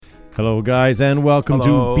Hello, guys, and welcome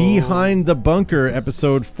Hello. to Behind the Bunker,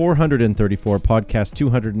 episode 434, podcast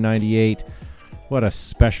 298. What a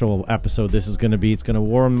special episode this is going to be. It's going to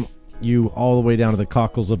warm you all the way down to the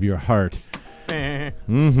cockles of your heart. My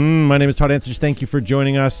name is Todd Ansich. Thank you for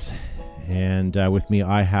joining us. And with me,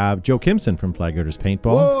 I have Joe Kimson from Flag Girders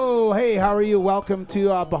Paintball. Whoa, hey, how are you? Welcome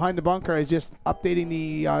to Behind the Bunker. I was just updating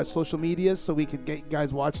the social medias so we could get you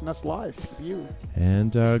guys watching us live. You.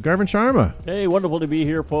 And Garvin Sharma. Hey, wonderful to be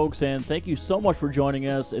here, folks, and thank you so much for joining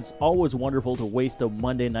us. It's always wonderful to waste a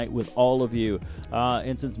Monday night with all of you.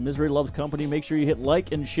 And since misery loves company, make sure you hit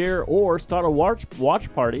like and share or start a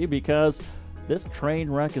watch party, because this train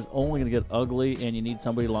wreck is only going to get ugly and you need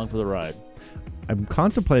somebody along for the ride. I'm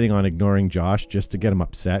contemplating on ignoring Josh just to get him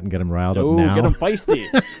upset and get him riled up Oh, now. get him feisty.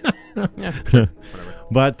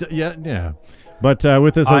 But, yeah. But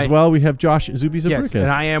with us as well, we have Josh Zuby Zabrickas. Yes, and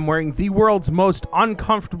I am wearing the world's most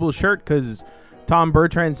uncomfortable shirt because Tom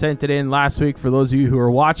Bertrand sent it in last week for those of you who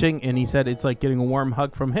are watching, and he said it's like getting a warm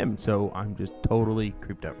hug from him. So I'm just totally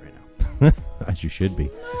creeped out right now. As you should be.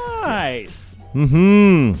 Nice.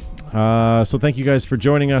 So thank you guys for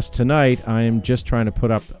joining us tonight. I am just trying to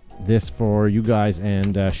put up this for you guys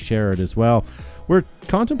and share it as well. We're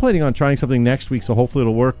contemplating on trying something next week, so hopefully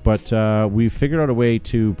it'll work, but we figured out a way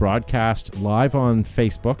to broadcast live on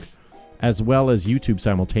Facebook as well as YouTube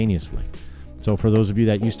simultaneously. So for those of you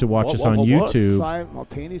that used to watch us on YouTube,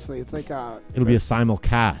 Simultaneously, it's like it'll be a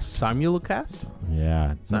simulcast. Simulcast?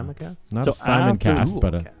 Yeah. Simulcast? Not a Simoncast,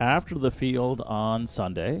 but after the field on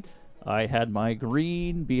Sunday, I had my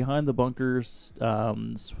green Behind the Bunkers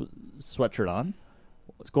sweatshirt on.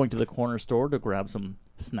 I was going to the corner store to grab some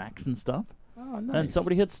snacks and stuff. Oh, nice. And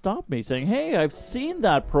somebody had stopped me saying, "Hey, I've seen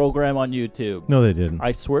that program on YouTube." No, they didn't.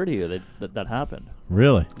 I swear to you that happened.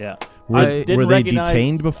 Really? Yeah. Were they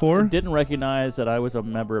detained before? Didn't recognize that I was a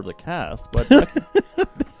member of the cast, but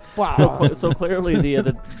Wow. so clearly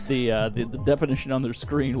the definition on their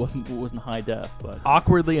screen wasn't high def. But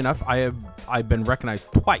Awkwardly enough, I've been recognized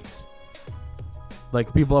twice.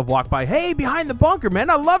 Like, people have walked by, "Hey, Behind the Bunker,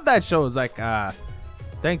 man, I love that show." It's like,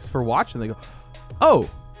 thanks for watching. They go, "Oh,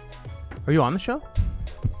 are you on the show?"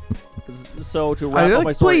 so to wrap up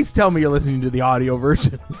my story, please tell me you're listening to the audio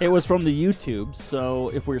version. it was from the YouTube. So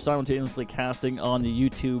if we're simultaneously casting on the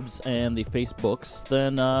YouTubes and the Facebooks,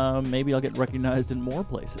 then maybe I'll get recognized in more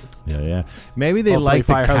places. Yeah. Maybe they Hopefully like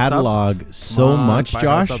the Firehouse catalog so much,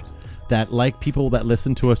 Firehouse Josh, subs. that like people that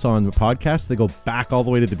listen to us on the podcast, they go back all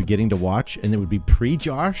the way to the beginning to watch, and it would be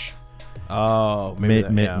pre-Josh. Oh,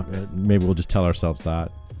 Maybe we'll just tell ourselves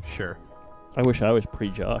that. Sure. I wish I was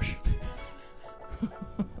pre-Josh.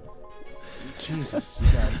 Jesus,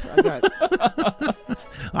 you guys.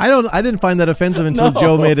 I didn't find that offensive until No.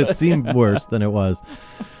 Joe made it seem worse than it was.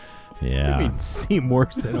 Yeah. I mean, seem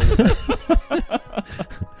worse than it was.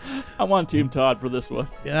 I'm on Team Todd for this one.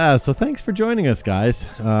 Yeah, so thanks for joining us, guys.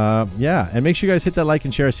 And make sure you guys hit that like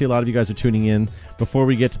and share. I see a lot of you guys are tuning in. Before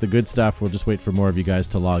we get to the good stuff, we'll just wait for more of you guys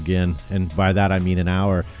to log in, and by that I mean an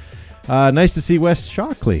hour. Nice to see Wes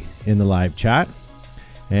Shockley in the live chat,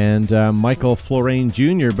 and Michael Florane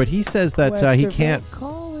Jr., but he says that he can't,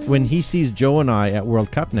 when he sees Joe and I at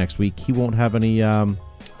World Cup next week, he won't have any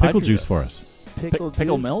pickle juice for us.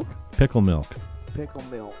 Pickle milk? Pickle milk. Pickle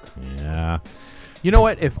milk. Yeah. You know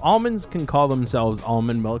what? If almonds can call themselves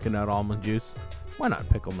almond milk and not almond juice, why not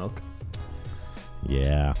pickle milk?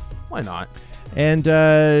 Yeah. Why not? And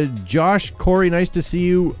Josh, Corey, nice to see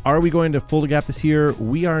you. Are we going to Full Gap this year?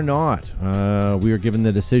 We are not. We were given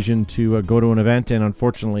the decision to go to an event, and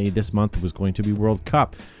unfortunately this month was going to be World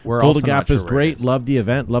Cup. We're Full also Gap not sure is where it great. is. Love the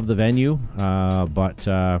event. Love the venue.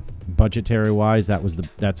 But budgetary wise,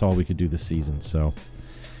 that's all we could do this season. So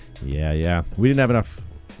yeah. We didn't have enough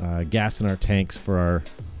gas in our tanks for our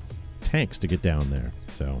tanks to get down there.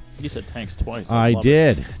 So You said tanks twice. I love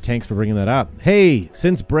did. it. Thanks for bringing that up. Hey,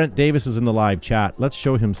 since Brent Davis is in the live chat, let's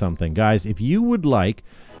show him something. Guys, if you would like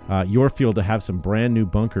your field to have some brand new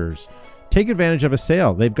bunkers, take advantage of a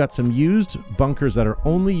sale. They've got some used bunkers that are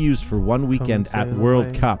only used for one weekend at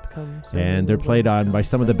World Cup, and they're played on by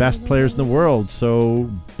some of the best players in the world. So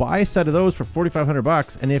buy a set of those for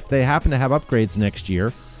 $4,500, and if they happen to have upgrades next year,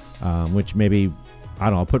 which maybe, I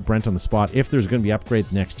don't know, I'll put Brent on the spot. If there's going to be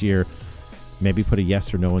upgrades next year, maybe put a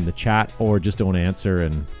yes or no in the chat, or just don't answer,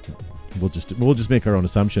 and we'll just make our own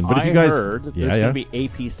assumption. But if you guys heard that there's going to be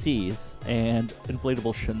APCs and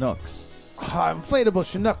inflatable Chinooks. Inflatable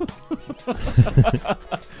Chinook.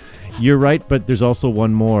 You're right, but there's also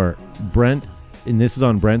one more. Brent, and this is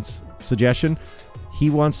on Brent's suggestion, he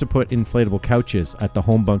wants to put inflatable couches at the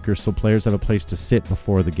home bunkers so players have a place to sit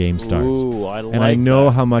before the game starts. Ooh, I like and I know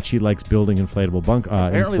that. how much he likes building inflatable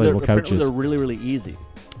Apparently inflatable couches. they're really, really easy.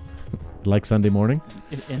 like Sunday morning.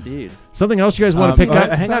 Indeed. Something else you guys want to pick up?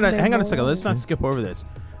 Hang on Sunday a second. Let's not morning. skip over this.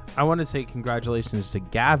 I want to say congratulations to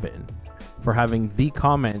Gavin for having the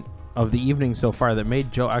comment of the evening so far that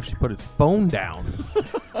made Joe actually put his phone down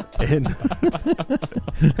and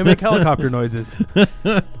make helicopter noises.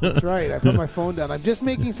 That's right. I put my phone down. I'm just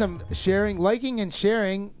making some liking and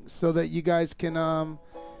sharing so that you guys can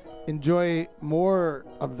enjoy more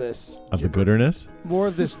of this. Of the gooderness. More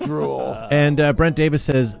of this drool. And Brent Davis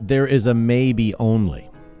says there is a maybe only.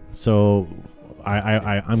 So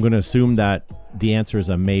I'm going to assume that the answer is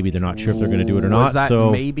a maybe. They're not sure if they're going to do it or not. Was that so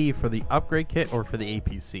maybe for the upgrade kit or for the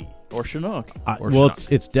APC? Or Chinook. Or well,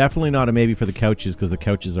 Chinook. it's definitely not a maybe for the couches because the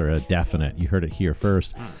couches are a definite. You heard it here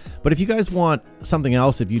first. But if you guys want something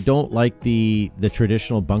else, if you don't like the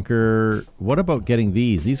traditional bunker, what about getting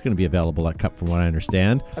these? These are going to be available at Cup from what I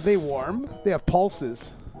understand. Are they warm? They have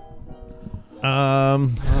pulses.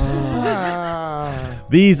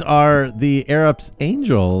 These are the Aerops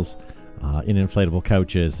Angels in inflatable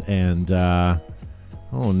couches. And,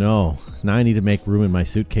 oh no, now I need to make room in my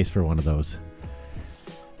suitcase for one of those.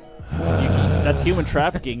 That's human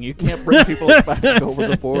trafficking. You can't bring people back over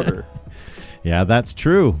the border. Yeah, that's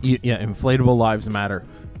true. Yeah, inflatable lives matter.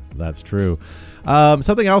 That's true.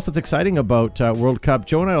 Something else that's exciting about World Cup,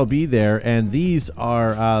 Joe and I will be there, and these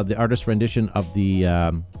are the artist rendition of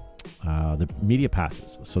the media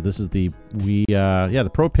passes. So this is the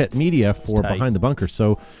Pro Pit media for tight. Behind the Bunker.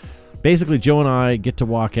 So basically, Joe and I get to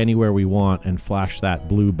walk anywhere we want and flash that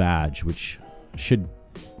blue badge, which should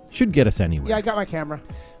get us anywhere. Yeah, I got my camera.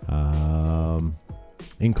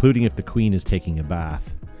 Including if the Queen is taking a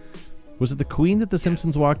bath. Was it the Queen that the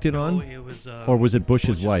Simpsons walked in on? It was, or was it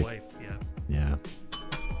Bush's wife? Yeah. Yeah.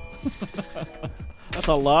 That's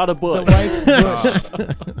a lot of The bush. wife's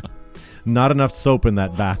bush. Not enough soap in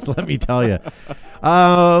that bath, let me tell you.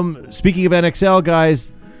 Speaking of NXL,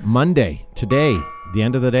 guys, Monday, today, the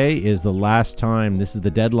end of the day is the last time. This is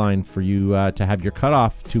the deadline for you to have your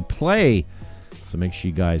cutoff to play. So make sure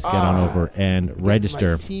you guys get on over and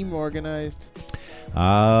register. My team organized.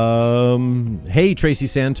 Hey, Tracy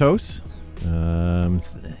Santos.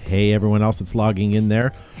 Hey, everyone else that's logging in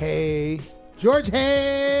there. Hey. George,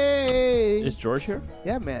 hey. Is George here?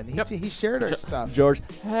 Yeah, man. He shared our stuff. George,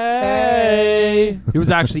 hey. He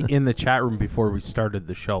was actually in the chat room before we started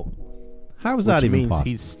the show. How is Which that even means possible?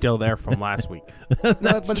 he's still there from last week. But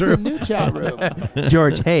it's a new chat room.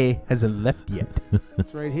 George Hay hasn't left yet.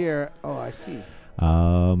 It's right here. Oh, I see.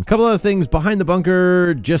 Couple other things. Behind the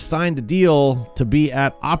Bunker just signed a deal to be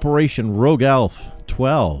at Operation Rogue Elf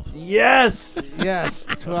 12. Yes. Yes,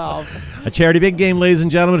 12. A charity big game, ladies and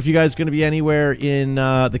gentlemen. If you guys are going to be anywhere in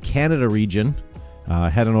the Canada region,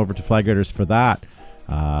 head on over to Flag Raiders for that.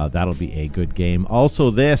 That'll be a good game. Also,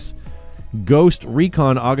 this Ghost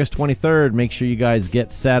Recon August 23rd. Make sure you guys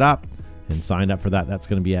get set up and signed up for that. That's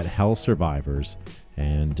going to be at Hell Survivors.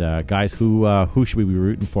 And guys, who should we be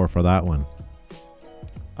rooting for that one?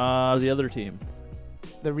 The other team.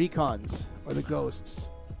 The Recons or the Ghosts.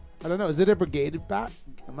 I don't know. Is it a brigade bat?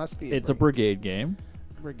 It must be. It's a brigade game.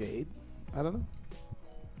 brigade. I don't know.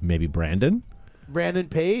 Maybe Brandon? Brandon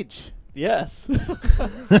Page. Yes.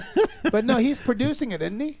 But no, he's producing it,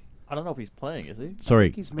 isn't he? I don't know if he's playing, is he?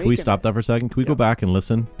 Sorry, he's can we making stop it. that for a second? Can we go Yeah. back and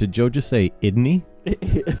listen? Did Joe just say Idney?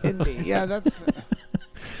 Isn't he? Yeah, that's.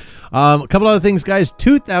 A couple other things, guys.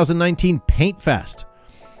 2019 Paint Fest.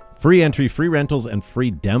 Free entry, free rentals, and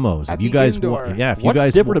free demos. At If you the guys indoor. want, yeah, if What's you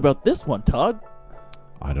guys different about this one, Todd?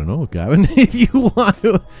 I don't know, Gavin. If you want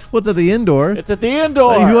to, what's at the indoor? It's at the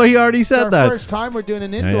indoor. He already It's said our that. first time we're doing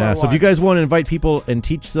an Yeah, indoor yeah. So if one. you guys want to invite people and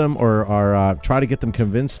teach them or try to get them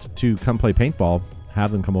convinced to come play paintball,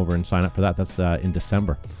 have them come over and sign up for that. That's in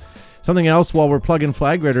December. Something else while we're plugging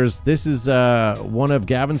Flag Raiders, this is one of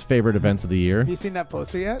Gavin's favorite events of the year. Have you seen that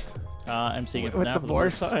poster yet? I'm seeing it With now the for the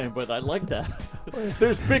first borscht. time, but I like that.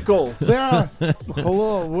 There's pickles. There are.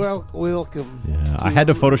 Hello, welcome. Yeah, I had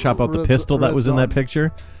to Photoshop out the Red- pistol that Red was in that Dawn.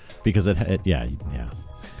 picture because yeah.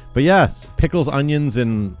 But yeah, pickles, onions,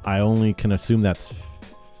 and I only can assume that's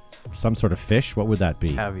some sort of fish. What would that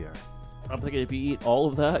be? Caviar. I'm thinking if you eat all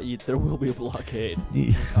of that, there will be a blockade.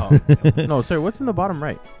 Oh. No, sorry. What's in the bottom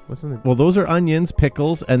right? What's in the... Well, those are onions,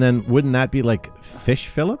 pickles, and then wouldn't that be like fish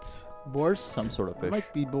fillets? Borscht. Some sort of fish.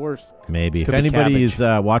 Might be borscht. Maybe. Could If be anybody cabbage.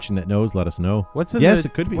 is watching that knows, let us know. What's in Yes, the,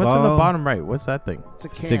 it could be. What's in the Well, bottom right? What's that thing? It's a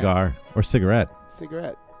can. cigar or cigarette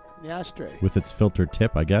Cigarette. The ashtray. with its filtered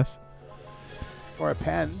tip, I guess. Or a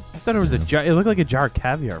pen. I thought it was a jar. It looked like a jar of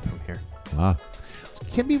caviar from here. Ah,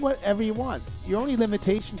 It can be whatever you want. Your only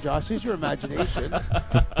limitation, Josh, is your imagination.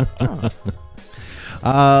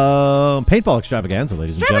 Paintball extravaganza,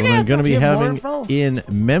 ladies and gentlemen. Going to be Do you have more having info? in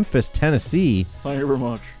Memphis, Tennessee. Thank you very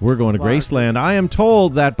much. We're going to Graceland. I am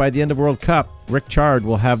told that by the end of World Cup, Rick Chard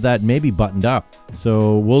will have that maybe buttoned up.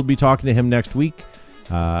 So we'll be talking to him next week.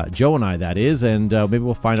 Joe and I, that is, and maybe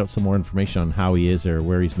we'll find out some more information on how he is or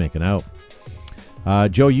where he's making out.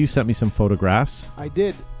 Joe, you sent me some photographs. I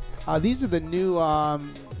did. These are the new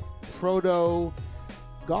Proto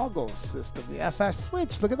goggles system, the FS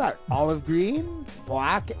Switch. Look at that. Olive green,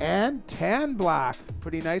 black, and tan black.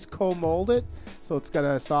 Pretty nice, co-molded. So it's got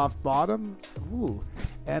a soft bottom,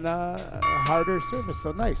 and a harder surface.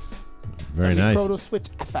 So nice. Very It's the nice. Proto Switch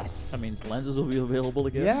FS. That means lenses will be available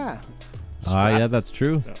again. Yeah. Yeah, Straps. that's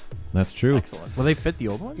true. Yeah. That's true. Excellent. Will they fit the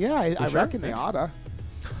old one? Yeah, I sure? reckon they oughta.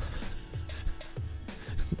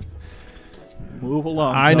 Move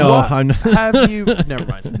along. I John. know. What? I'm Have you? Never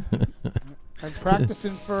mind. I'm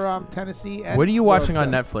practicing for Tennessee. And What are you watching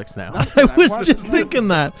on World Netflix now? Cup. I I'm was watching just thinking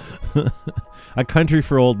that. A Country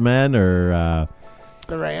for Old Men or...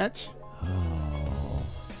 The Ranch.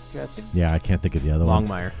 Guessing. yeah, I can't think of the other one.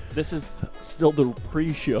 Longmire. This is still the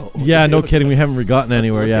pre-show. Yeah, no kidding. We haven't gotten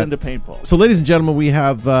anywhere Let's yet. get into paintball. So, ladies and gentlemen, we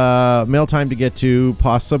have mail time to get to,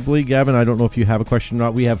 possibly. Gavin, I don't know if you have a question or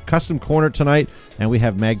not. We have Custom Corner tonight, and we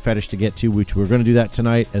have Mag Fetish to get to, which we're going to do that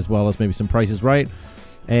tonight, as well as maybe some Prices Right.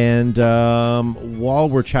 And while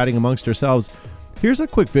we're chatting amongst ourselves, here's a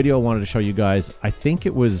quick video I wanted to show you guys. I think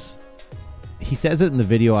it was... He says it in the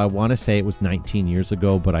video. I want to say it was 19 years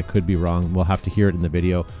ago, but I could be wrong. We'll have to hear it in the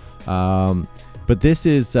video. But this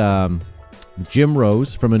is Jim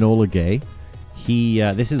Rose from Enola Gay.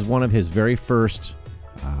 This is one of his very first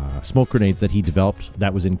smoke grenades that he developed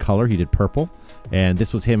that was in color. He did purple. And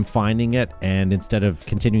this was him finding it. And instead of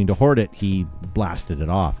continuing to hoard it, he blasted it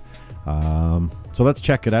off. So let's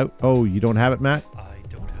check it out. Oh, you don't have it, Matt? I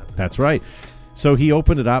don't have it. That's right. So he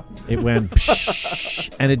opened it up. It went,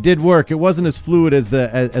 psh, and it did work. It wasn't as fluid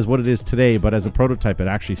as what it is today, but as a prototype, it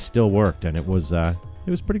actually still worked, and it was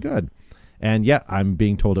pretty good. And yeah, I'm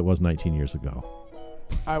being told it was 19 years ago.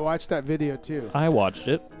 I watched that video too. I watched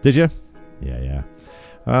it. Did you? Yeah.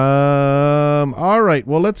 All right.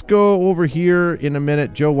 Well, let's go over here in a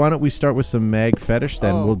minute. Joe, why don't we start with some Mag Fetish?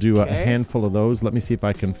 Then we'll do a Okay. handful of those. Let me see if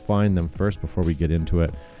I can find them first before we get into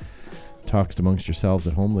it. Talks amongst yourselves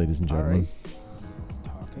at home, ladies and All gentlemen. right.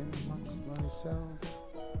 Talking amongst myself.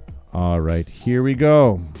 All right. Here we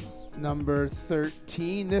go. Number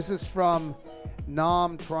 13. This is from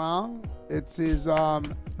Nam Trong. It's his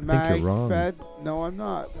Mag you're wrong. Fed. No, I'm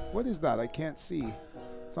not. What is that? I can't see.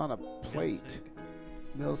 It's on a plate.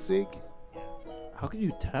 Milsig. How could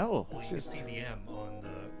you tell? Well, you can see the M on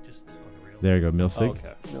just on the rail. There you go, Milsig.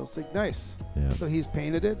 Okay. Milsig. Nice. Yeah. So he's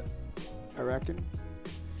painted it, I reckon.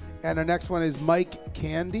 And our next one is Mike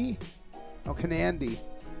Candy. Oh, Canandy.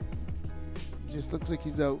 Just looks like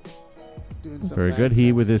he's out doing something. Very good.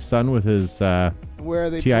 He with his son with his Where are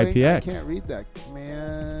they putting? I TIPX. can't read that.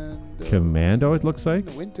 Commando, it looks like. In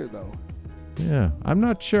the winter, though. Yeah, I'm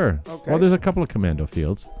not sure. Okay. Well, there's a couple of commando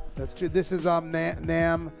fields. That's true. This is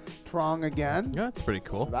Nam Trong again. Yeah, that's pretty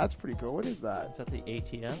cool. So that's pretty cool. What is that? Is that the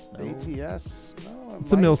ATS? No. ATS? No.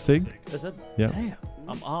 It's a Milsig. Is it? Yeah. Damn.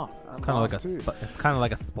 I'm off. I'm It's kind of like off, too. it's kind of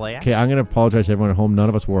like a splash. Okay, I'm gonna apologize to everyone at home. None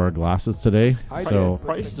of us wore our glasses today, I so did.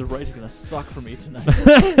 Price is Right is going to suck for me tonight.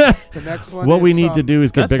 The next one what is we need from, to do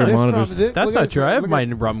is get That's bigger not- this monitors. From this, That's look not at true. this, I have look my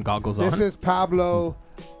at- rum goggles on. This is Pablo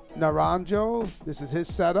Naranjo. This is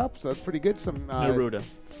his setup, so that's pretty good. Some Neruda.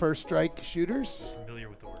 first strike shooters. Familiar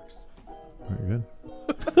with the works. Very good.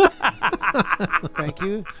 Thank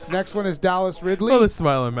you. Next one is Dallas Ridley. Oh, the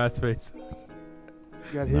smile on Matt's face.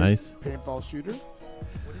 Got his Nice. paintball shooter.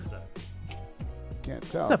 What is that? Can't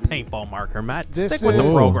tell. It's a paintball marker, Matt. This Stick with the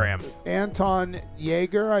is- program. Anton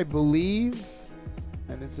Yeager, I believe.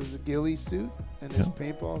 And this is a ghillie suit and his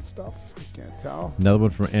paintball stuff. I can't tell. Another one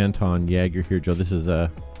from Anton Jaeger here, Joe. This is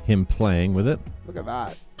him playing with it. Look at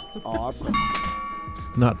that. Awesome.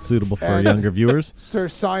 Not suitable for And- younger viewers. Sir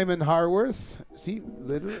Simon Harworth. See,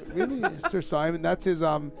 literally, really, Sir Simon. That's his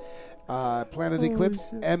Planet Eclipse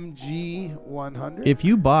MG 100. If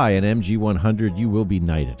you buy an MG 100, you will be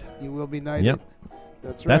knighted. You will be knighted. Yep.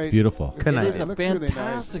 That's right. That's beautiful. It's, Good night. it It's a looks really nice.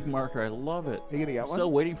 fantastic marker. I love it. Are you gonna get I'm one?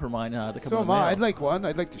 still waiting for mine to come So in am the I. mail. I'd like one.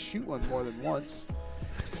 I'd like to shoot one more than once.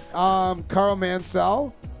 Carl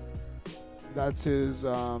Mansell. That's his.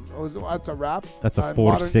 That's a wrap. That's a modern-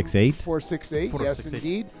 468. 468. Yes, 468.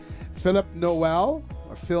 indeed. Philip Noel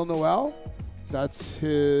or Phil Noel. That's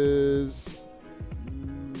his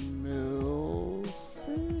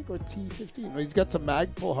Milsig or T15. Well, he's got some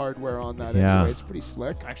Magpul hardware on that. Yeah. Anyway, it's pretty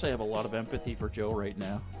slick. Actually, I have a lot of empathy for Joe right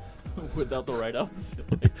now. Without the write-ups.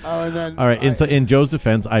 Oh, and then All right. In Joe's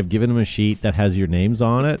defense, I've given him a sheet that has your names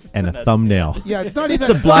on it and a thumbnail. yeah, it's not even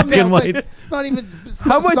It's a black and thumbnail, white. It's not even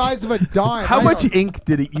How the much- size of a dime. How I much don't- ink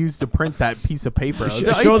did it use to print that piece of paper? Show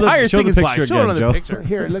the the- entire show thing the is black. picture Show it on again, the Joe. picture.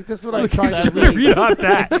 Here, look. This is what I Look, tried he's to trying to read. read off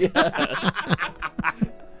that.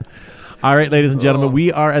 All right, ladies and gentlemen,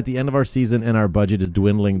 we are at the end of our season and our budget is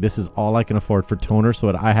dwindling. This is all I can afford for toner,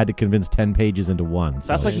 so I had to condense 10 pages into one. So.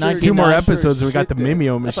 That's like Sure, 1990s. Two more Sure, episodes, and we got the shit did.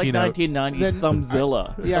 Mimeo That's like machine out. 1990s Then-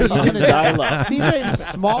 Thumbzilla. Yeah, you're gonna Dial-up. These are even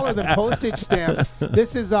smaller than postage stamps.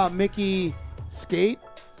 This is Mickey Skate.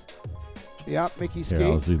 Yeah, Mickey Skate. Here,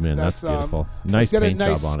 I'll zoom in. That's beautiful. Nice It's got a paint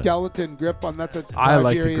nice job on it. skeleton grip on. That's a I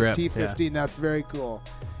like the Tiberius grip, T15. That's very cool.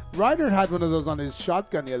 Ryder had one of those on his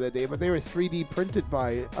shotgun the other day, but they were 3D printed by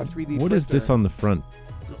a 3D What is this on the front?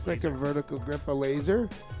 It's like a vertical grip, a laser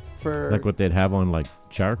for. Like what they'd have on like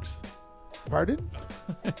sharks? Pardon?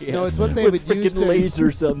 Yes. No, it's what they With would use freaking to.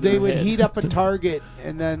 lasers on They their would head. heat up a target,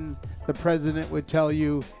 and then the president would tell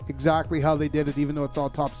you exactly how they did it, even though it's all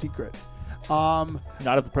top secret.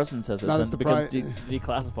 Not if the president says it. Not Then if the it becomes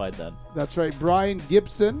declassified then. That's right. Brian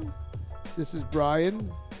Gibson. This is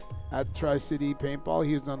Brian at Tri-City Paintball.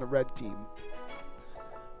 He was on the red team.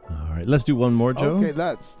 All right, let's do one more, Joe. Okay,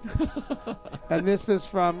 let's. And this is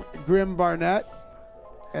from Grim Barnett,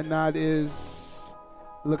 and that is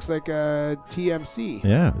looks like a TMC.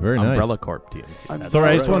 Yeah, very nice. Umbrella Corp TMC. I'm Sorry,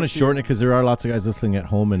 I just Sorry. want to shorten it because there are lots of guys listening at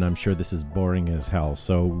home, and I'm sure this is boring as hell.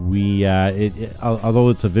 So we, although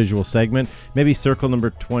it's a visual segment, maybe circle number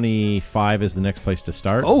 25 is the next place to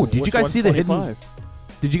start. Oh, did you Which guys one's see the 25? hidden?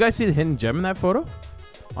 Did you guys see the hidden gem in that photo?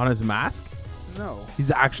 On his mask, No,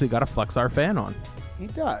 he's actually got a Flexar fan on. he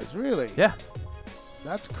does really. Yeah.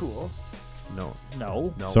 That's cool. No,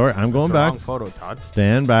 No. no. Sorry, I'm That's going the back. wrong photo, Todd.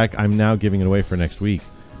 Stand back. I'm now giving it away for next week.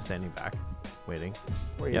 Standing back, waiting.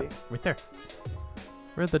 Wait. Yep, right there.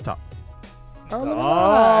 We're at the top. Oh, look at that.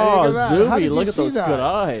 Oh, Look at that. How Zoomy, did you look at see those that? good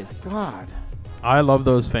eyes. God. I love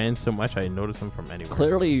those fans so much. I notice them from anywhere.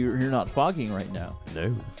 Clearly, you're not fogging right now.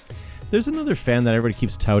 No. There's another fan that everybody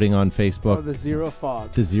keeps touting on Facebook, Oh, the Zero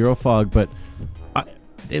Fog. the Zero Fog, but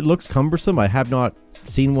it looks cumbersome. I have not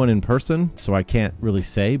seen one in person, so I can't really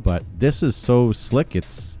say, but this is so slick.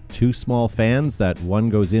 It's two small fans that one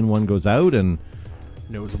goes in, one goes out, and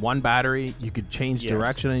And it was one battery. You could change Yes.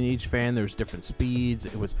 direction on each fan. There's different speeds.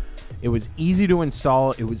 It was easy to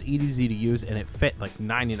install. It was easy to use, and it fit like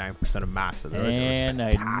 99% of mass of the And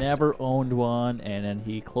I never owned one, and then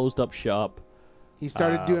he closed up shop. He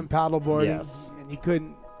started doing paddleboarding, yes. and he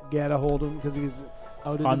couldn't get a hold of him because he was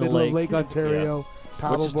out in On the the middle of lake. Lake Ontario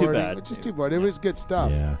paddleboarding, Which is too bad. Which is too bad. It was good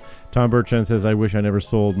stuff. yeah. Tom Bertrand says, I wish I never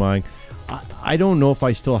sold mine. I don't know if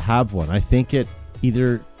I still have one. I think I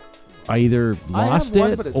either I have lost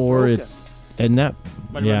one, it but it's or broken. it's and that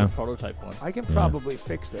Might yeah. run the prototype one. I can probably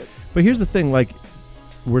fix it. But here's the thing, like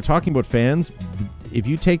we're talking about fans. If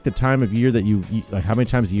you take the time of year that you like, how many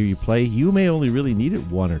times a year you play, you may only really need it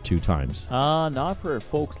one or two times. Not for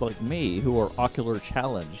folks like me who are ocular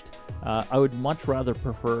challenged. I would much rather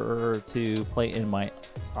prefer to play in my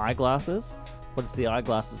eyeglasses, but it's the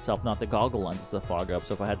eyeglass itself, not the goggle lenses that fog up.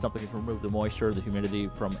 So if I had something to remove the moisture, the humidity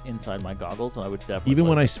from inside my goggles, I would definitely. Even play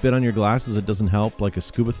when I with spit on your glasses, it doesn't help, like a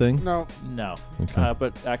scuba thing. No, it. No. Okay.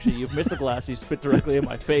 But actually, you've missed a glass. You spit directly in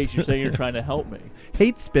my face. You're saying you're trying to help me.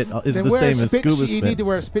 Hate spit is then the wear same a as spit scuba You spit. need to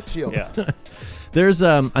wear a spit shield. Yeah. There's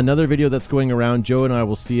another video that's going around. Joe and I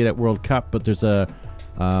will see it at World Cup, but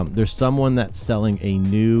there's someone that's selling a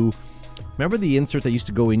new. Remember the insert that used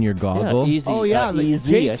to go in your goggle? Yeah, easy. Oh yeah, the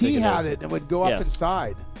easy. I think JT it had is. it and it would go up Yes.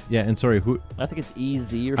 inside. Yeah, and sorry, who? I think it's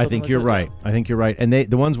easy or I something. think like you're that. right. I think you're right. And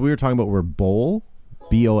the ones we were talking about were Bolle,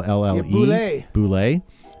 Bolle, Yeah, Boule. Boule,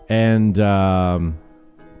 and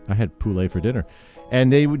I had poulet for dinner.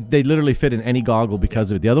 And they literally fit in any goggle because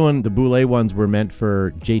of it. The other one, the Boule ones, were meant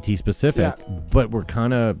for JT specific, but were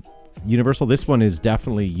kind of universal. This one is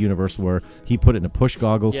definitely universal, where he put it in a push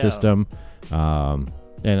goggle Yeah. system.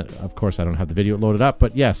 And of course, I don't have the video loaded up,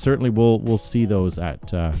 but yeah, certainly we'll see those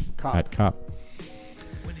at Cup. at Cup.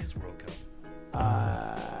 When is World Cup?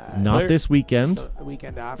 Not Where- this weekend. The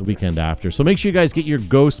weekend after. The weekend after. So make sure you guys get your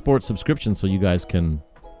Go Sports subscription so you guys can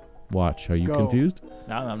watch. Are you Go. confused?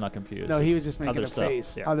 No, I'm not confused. No, he was just making Other a stuff,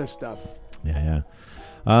 face. yeah. Other stuff. Yeah,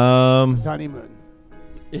 yeah. His honeymoon.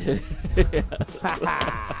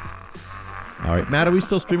 All right, Matt, are we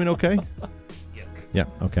still streaming okay? Yes. Yeah,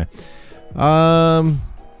 okay.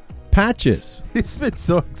 Patches. He's been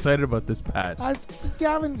so excited about this patch.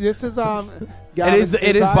 Gavin, this is It Gavin's is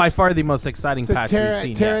new by patch. far the most exciting It's a patch we've seen.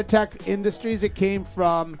 yet. TerraTech Industries. It came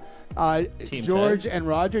from Team George Tags? and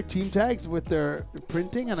Roger, Team Tags, with their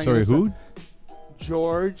printing. And I'm Sorry, gonna who? say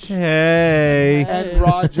George, Hey. and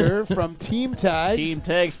Roger from Team Tags. Team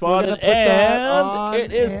Tag We're spotted, gonna put that on and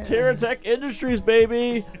it is and- TerraTech Industries,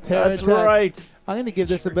 baby. That's TerraTech. right. I'm going to give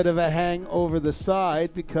this a bit of a hang over the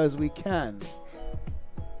side because we can.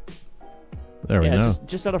 There we Yeah, go.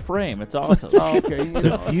 just out of frame. It's awesome. Oh, okay. You The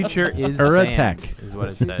know, future is Uratech. sand, is what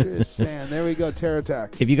it future says. is sand. There we go,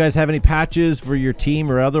 TerraTech. If you guys have any patches for your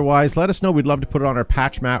team or otherwise, let us know. We'd love to put it on our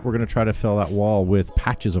patch mat. We're going to try to fill that wall with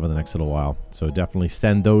patches over the next little while. So definitely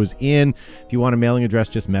send those in. If you want a mailing address,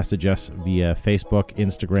 just message us via Facebook,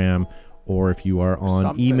 Instagram, or if you are on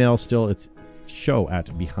Something. email still, it's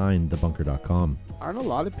show@behindthebunker.com. Aren't a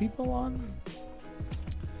lot of people on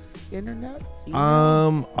internet?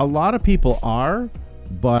 Email? A lot of people are,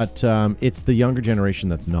 but it's the younger generation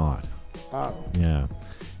that's not. Oh. Yeah.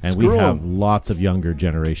 And Screw we have 'em. lots of younger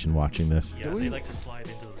generation watching this. Yeah, Do we- they like to slide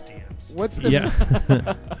into those DMs. What's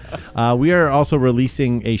the Yeah. We are also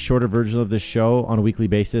releasing a shorter version of this show on a weekly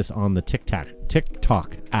basis on the TikTok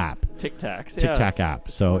app. Tic Tacs. TikTok app.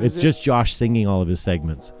 So What it's is it? just Josh singing all of his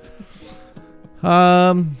segments.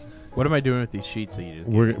 Um, What am I doing with these sheets that you just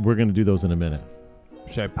we're gave me? we're gonna do those in a minute.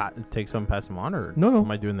 Should I take some, pass them on, or No. am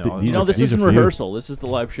I doing the Th- all? these No, are- this these isn't are for you. rehearsal. This is the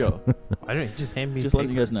live show. I don't just hand me. Just letting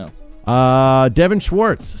you guys know. Devin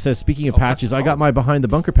Schwartz says, speaking of Oh, patches, that's I got cool. my behind the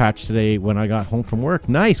bunker patch today when I got home from work.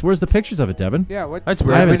 Nice. Where's the pictures of it, Devin? Yeah, what? That's I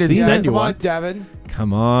weird. haven't We didn't seen send it. you Come on, one. Devin.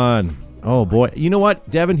 Come on. Oh boy. You know what,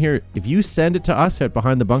 Devin? Here, if you send it to us at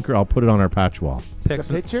Behind the Bunker, I'll put it on our patch wall. The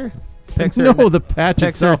picture? No, the patch Pixar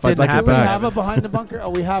itself. I'd didn't like it have Do we back. have a behind the bunker? Oh,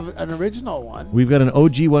 we have an original one. We've got an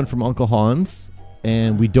OG one from Uncle Hans,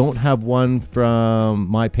 and we don't have one from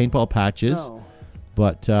my paintball patches. No.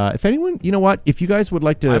 But if anyone, you know what? If you guys would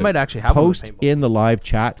like to I might actually have one with post paintball. in the live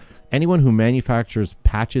chat, anyone who manufactures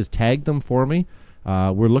patches, tag them for me.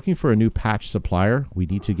 We're looking for a new patch supplier. We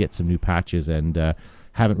need to get some new patches, and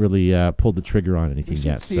haven't really pulled the trigger on anything should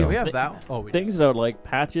yet. see So if We have that. Oh, we Things that are like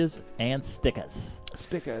patches and stickers.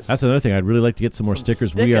 Stickers. that's another thing. I'd really like to get some more Some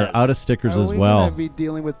stickers. We are stickers. out of stickers Are as we well. gonna be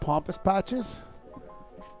dealing with pompous patches?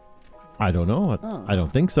 I don't know. Oh. I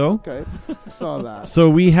don't think so. Okay, saw that. So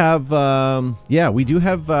we have, we do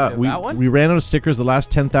have. have We that one? we ran out of stickers. The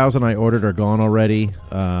last 10,000 I ordered are gone already.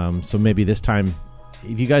 So maybe this time,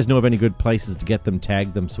 if you guys know of any good places to get them,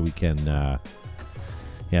 tag them so we can.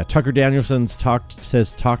 Yeah, Tucker Danielson's talk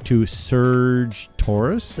to Serge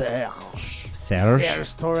Torres.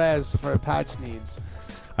 Serge Torres for patch needs.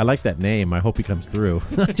 I like that name. I hope he comes through,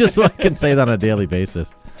 just so I can say that on a daily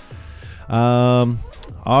basis.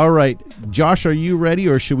 All right, Josh, are you ready,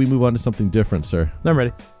 or should we move on to something different, sir? I'm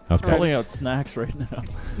ready. Okay. Pulling out snacks right now.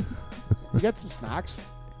 You got some snacks?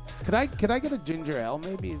 Could I get a ginger ale?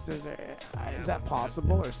 Maybe is that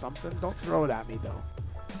possible or something? Don't throw it at me though.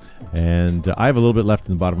 And I have a little bit left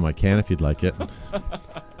in the bottom of my can if you'd like it.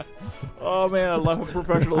 Oh man, I love how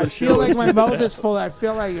professional I this feel show like is. my mouth is full. I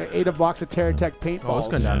feel like I ate a box of TerraTech I was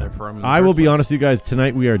paintballs. going down there for him. I will be honest with you guys.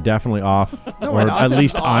 Tonight we are definitely off, No, or we're not. at That's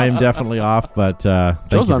least I'm awesome. definitely off. But thank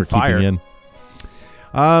Joe's you on for keeping fire. me in.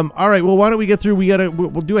 All right. Well, why don't we get through?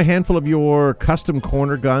 We'll do a handful of your custom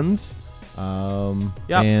corner guns.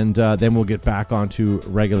 Yep. And then we'll get back onto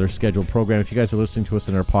regular scheduled program. If you guys are listening to us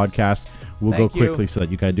in our podcast, we'll Thank go you. quickly so that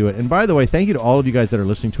you can do it. And by the way, thank you to all of you guys that are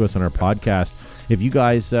listening to us on our podcast. If you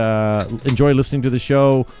guys enjoy listening to the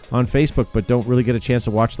show on Facebook but don't really get a chance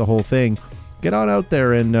to watch the whole thing, get on out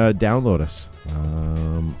there and download us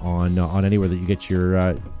on anywhere that you get your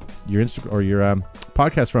Instagram or your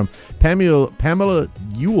podcast from. Pamela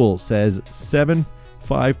Ewell says 7-5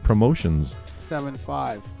 promotions.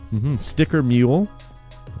 7.5. Sticker Mule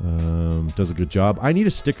does a good job. I need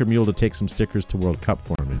a sticker mule to take some stickers to World Cup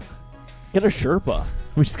for me. Get a Sherpa.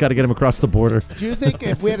 We just got to get him across the border. Do you think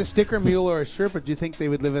if we had a sticker mule or a Sherpa, do you think they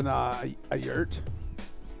would live in a yurt?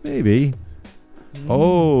 Maybe.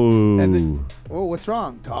 Oh. Oh, what's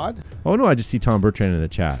wrong, Todd? Oh, no, I just see Tom Bertrand in the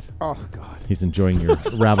chat. Oh God. He's enjoying your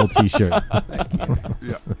Ravel t-shirt.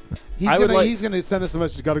 He's I would gonna like- he's gonna send us a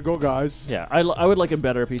message. Gotta go, guys. Yeah, I would like him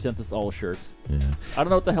better if he sent us all shirts. Yeah. I don't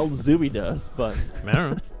know what the hell Zuby does, but I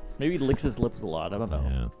don't know. maybe he licks his lips a lot. I don't know.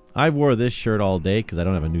 Yeah. I wore this shirt all day because I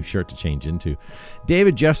don't have a new shirt to change into.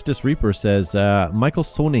 David Justice Reaper says, Michael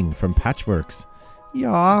Soning from Patchworks.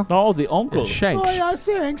 Yeah. Oh, the uncle. Shanks. Oh yeah,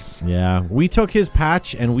 thanks. Yeah, we took his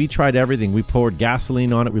patch and we tried everything. We poured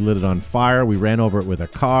gasoline on it. We lit it on fire. We ran over it with a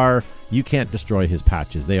car. You can't destroy his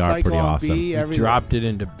patches. They are pretty Cyclone awesome. B, everything. Dropped it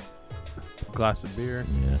into a glass of beer.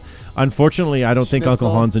 Yeah. Unfortunately, I don't think Uncle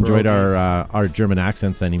Schnitzel, Hans enjoyed pierogies. our German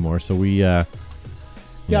accents anymore. So we. Yeah,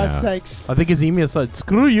 yeah. thanks. I think his email said,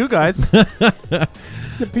 "Screw you guys." The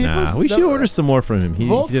people. Nah, we should order some more from him. He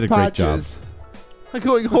did a great job. patches. I'm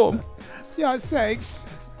going home. Yeah, thanks.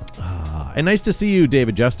 And nice to see you,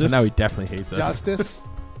 David Justice. And now he definitely hates us. Justice.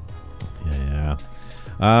 Yeah.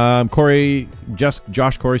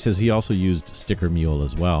 Josh Corey says he also used Sticker Mule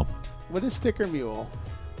as well. What is Sticker Mule?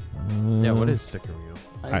 Yeah, what is Sticker Mule?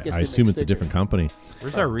 I guess they assume make it's a different company.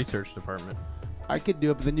 Where's our research department? I could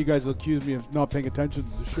do it, but then you guys will accuse me of not paying attention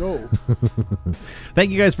to the show.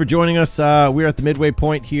 Thank you guys for joining us. We're at the midway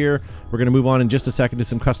point here. We're going to move on in just a second to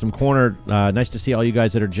some Custom Corner. Nice to see all you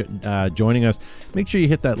guys that are joining us. Make sure you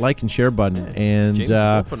hit that like and share button. And Jamie,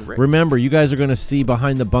 open Rick. remember, you guys are going to see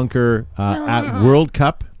Behind the Bunker at World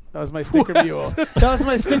Cup. That was my Sticker Mule. That was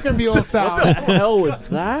my Sticker Mule What the sound. hell was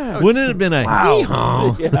that? Wouldn't it have been a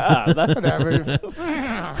Wow. Yeah, that, Whatever.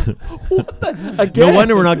 again. No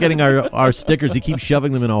wonder we're not getting our stickers. He keeps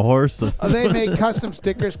shoving them in a horse. They make custom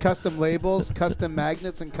stickers, custom labels, custom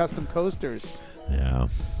magnets, and custom coasters. Yeah.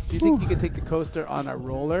 Do you think you could take the coaster on a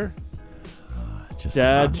roller? Just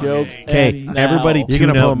Dad jokes. Okay, and everybody now. You're tune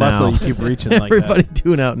gonna pull out a muscle. now. You keep reaching like Everybody that.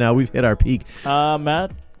 tune out now. We've hit our peak.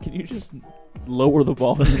 Matt, can you just lower the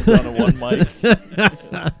volume down to one mic?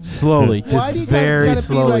 Slowly, Why just do you guys very gotta be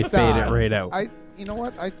slowly like fade that? it right out. You know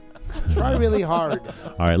what? I try really hard.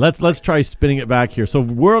 All right, let's try spinning it back here. So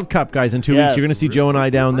World Cup, guys, in 2 weeks, Yes. you're going to see Joe and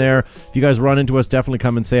I down there. If you guys run into us, definitely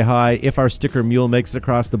come and say hi. If our Sticker Mule makes it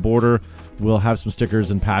across the border, we'll have some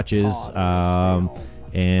stickers and patches.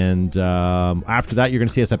 And after that, you're going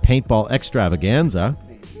to see us at Paintball Extravaganza.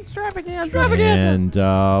 And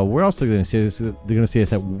we're also going to see us. They're going to see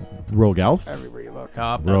us at Rogue Elf. Everywhere you look.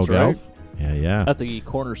 Rogue right. Elf. Yeah. At the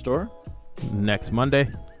corner store. Next Monday.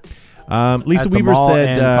 Lisa at the Weaver mall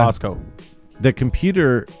said and Costco.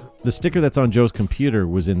 the sticker that's on Joe's computer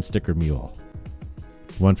was in Sticker Mule.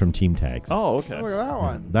 One from Team Tags. Oh, okay. Look at that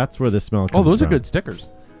one. That's where the smell comes Oh, those from. are good stickers.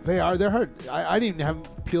 They are. They're hard. I didn't even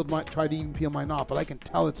have tried to even peel mine off, but I can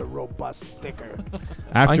tell it's a robust sticker.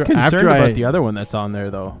 After, I'm concerned after about the other one that's on there,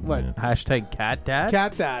 though. What? Yeah. Hashtag cat dad?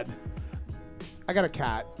 Cat dad. I got a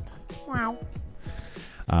cat. Wow.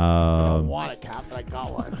 I don't want a cat, but I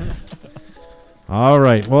got one. All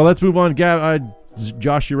right. Well, let's move on.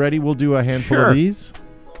 Josh, you ready? We'll do a handful Sure. of these.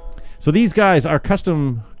 So these guys are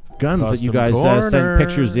custom guns that you Custom guys sent corner.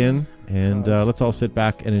 pictures in, and let's all sit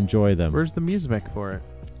back and enjoy them. Where's the music for it?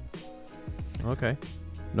 Okay.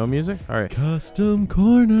 No music? All right. Custom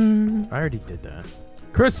Corner. I already did that.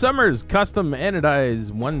 Chris Summers, custom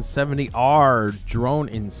anodized 170R drone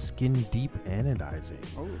in skin deep anodizing.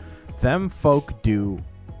 Oh. Them folk do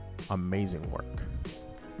amazing work.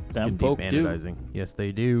 Them Skin folk deep do. anodizing. Yes,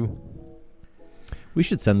 they do. We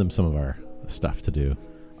should send them some of our stuff to do.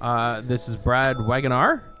 This is Brad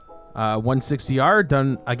Wagonar. 160R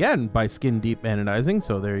done again by Skin Deep Anodizing.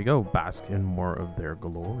 So there you go. Bask in more of their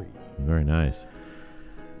glory. Very nice.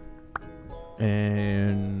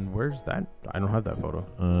 And where's that? I don't have that photo.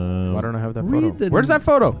 Why don't I have that read photo? the- Where's that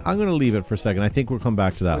photo? I'm going to leave it for a second. I think we'll come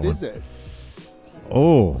back to that What one. is it?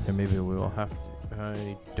 Oh, And maybe we will have to.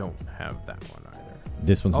 I don't have that one either.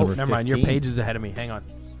 this one's Oh, number never mind. Your 15. page is ahead of me. Hang on.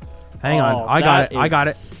 Hang Oh, on. I got that it. I got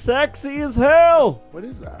is it. Sexy as hell. What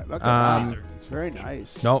is that? Look at Um, that. It's very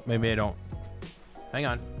nice. Nope, maybe I don't. Hang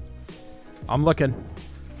on. I'm looking.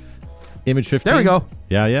 Image 15. There we go.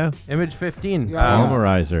 Yeah. Image 15. Yeah.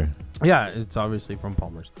 Polymerizer. Yeah, it's obviously from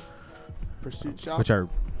Palmer's, Pursuit shop. which are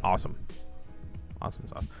awesome. Awesome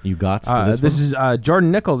stuff. You got to this This one? is Jordan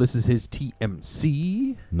Nickel. This is his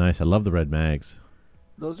TMC. Nice. I love the red mags.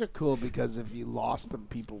 Those are cool because if you lost them,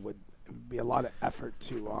 people would it would be a lot of effort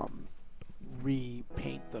to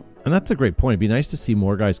repaint them. And that's a great point. It'd be nice to see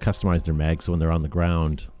more guys customize their mags so when they're on the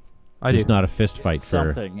ground. I do. It's not a fist fight for.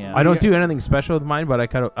 Something, yeah. I don't do anything special with mine, but I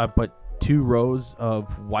kind of put 2 rows of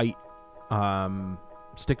white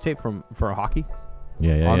stick tape for hockey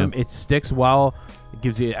Yeah. on them. It sticks well. It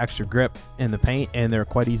gives you extra grip in the paint, and they're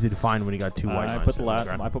quite easy to find when you got 2 white I lines put in the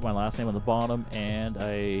ground. I put my last name on the bottom, and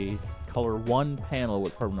I color one panel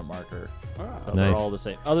with permanent marker. So they're Nice. all the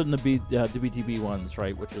same, other than the WTB ones,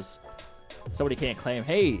 right? Which is somebody can't claim,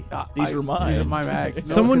 hey, these are mine. These are my mags.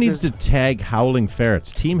 No, Someone 'cause needs to there's- tag Howling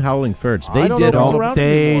Ferrets. Team Howling Ferrets. I They don't did know if all. it's around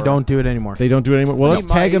They anymore. don't do it anymore. They don't do it anymore. Well, They let's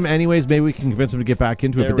tag them might. anyways. Maybe we can convince them to get back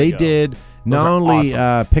into it. There But we they go. did not are only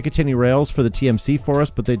awesome. Picatinny rails for the TMC for us,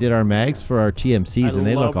 but they did our mags for our TMCs, I and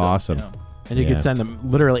they look loved it, awesome. yeah. And you Yeah. could send them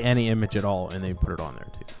literally any image at all, and they put it on there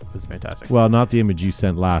too. It was fantastic. Well, not the image you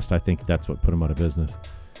sent last. I think that's what put them out of business.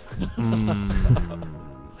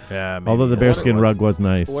 Yeah. Maybe. Although the That's what it bearskin was. rug was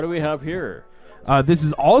nice. What do we have here? This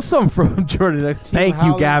is also from Jordan. Thank you,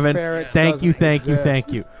 Howling Gavin. Ferrets Thank you, doesn't thank you, thank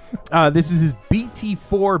exist. you. This is his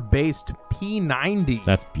BT4 based P90.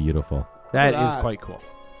 That's beautiful. That Look at is that. quite cool.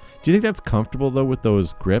 Do you think that's comfortable though with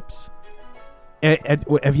those grips?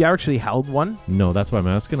 Have you actually held one? No, that's why I'm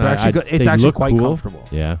asking. They're actually good. It's they actually look quite cool. comfortable.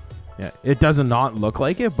 Yeah. Yeah, it does not look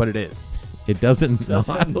like it, but it is. It doesn't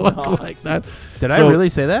Doesn't look not. like that. Did I So- really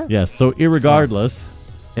say that? Yes. So irregardless.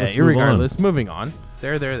 Yeah, let's move on. irregardless. Moving on.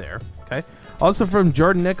 There. Okay. Also from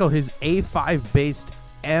Jordan Nickel, his A5 based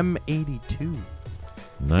M82.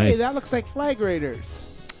 Nice. Hey, that looks like Flag Raiders.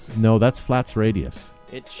 No, that's Flats Radius.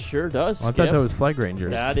 It sure does. Oh, I Skip. thought that was Flag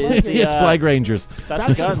Rangers. That is the. It's Flag Rangers. That's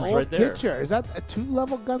the an guns old right there. picture. Is that a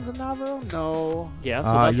 2-level Guns of Navarro? No. Yeah, so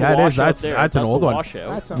Uh, that's yeah, a it is. washout That's- there. that's an old a one. washout.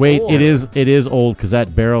 That's an Wait, old. it is old because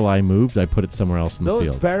that barrel I moved, I put it somewhere else in the Those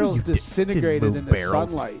field. barrels You didn't disintegrated move in the barrels.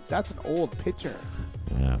 sunlight. That's an old picture.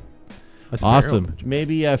 Yeah. That's Awesome. barrel.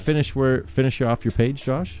 Maybe finish you off your page,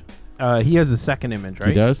 Josh. He has a second image, right?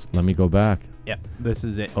 He does. Let me go back. Yeah. This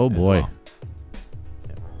is it. Oh as boy, well.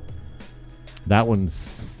 that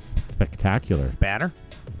one's spectacular. Spanner.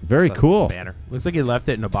 Very That's cool. Spanner. Looks like he left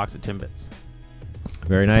it in a box of Timbits.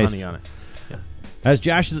 Very Some nice. honey on it. As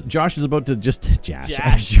Josh is about to just Josh.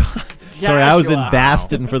 as Sorry, I was in Joshua.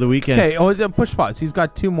 Baston for the weekend. Okay. Push pause. He's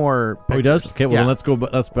got two more. Oh, he does. pictures. Okay, well Yeah. then let's go.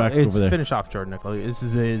 Let's back It's over there. finish off Jordan Nickel. This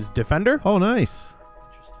is his Defender Oh, nice.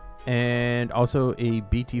 and also a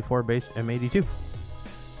BT4 based M82.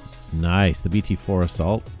 Nice. The BT4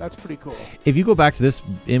 Assault. That's pretty cool. If you go back to this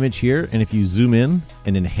image here, and if you zoom in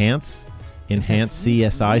and enhance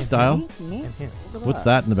CSI style, what's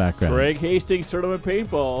that in the background? Greg Hastings Tournament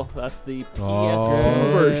Paintball. That's the PS2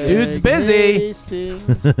 Oh. version. Dude's busy.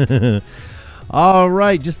 Hastings. All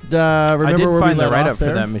right, just remember I did where find we the let write off up for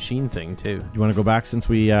there? that machine thing too. You want to go back since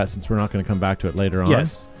we're not going to come back to it later on?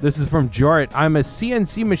 Yes, this is from Jorrit. I'm a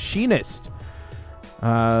CNC machinist.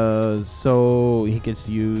 So he gets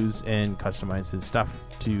to use and customize his stuff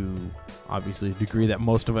to obviously a degree that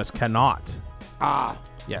most of us cannot.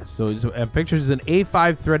 Yes, so his pictures an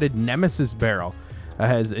A5 threaded Nemesis barrel.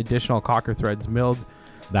 Has additional cocker threads milled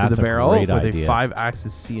That's to the a barrel great with idea. a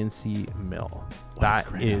 5-axis CNC mill. a That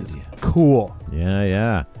great is idea. cool.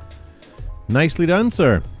 Yeah. Nicely done,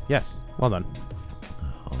 sir. Yes, well done.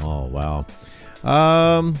 Oh, wow.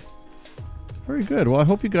 Very good. Well, I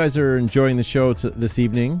hope you guys are enjoying the show this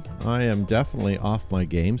evening. I am definitely off my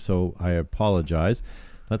game, so I apologize.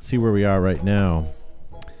 Let's see where we are right now.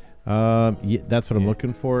 Yeah, that's what I'm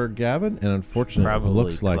looking for, Gavin. And unfortunately, it Probably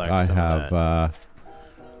looks like collect I some of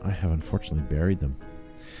have unfortunately buried them.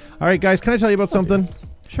 All right, guys, can I tell you about something?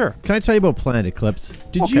 Sure. Can I tell you about Planet Eclipse?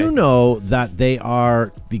 Did Okay. you know that they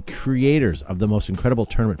are the creators of the most incredible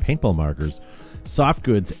tournament paintball markers, soft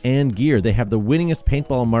goods, and gear? They have the winningest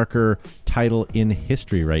paintball marker title in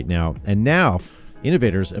history right now. And now,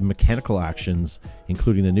 innovators of mechanical actions,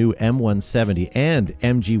 including the new M170 and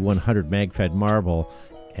MG100 MagFed Marble.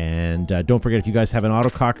 And don't forget, if you guys have an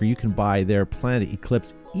autococker, you can buy their Planet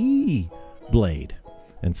Eclipse E-Blade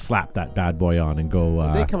and slap that bad boy on and go.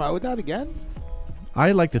 Did they come out with that again?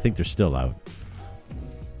 I like to think they're still out.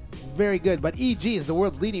 Very good. But EG is the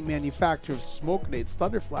world's leading manufacturer of smoke grenades,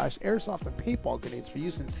 thunder flash, airsoft, and paintball grenades for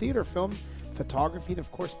use in theater, film, photography, and of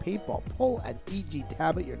course paintball. Pull an EG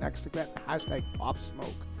tab at your next event.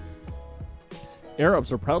 #PopSmoke. Air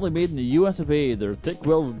Ups are proudly made in the US of A. Their thick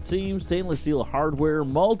welded seams, stainless steel hardware,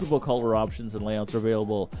 multiple color options and layouts are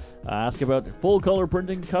available. Ask about full color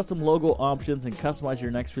printing, custom logo options, and customize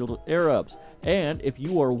your next field with Air Ups. And if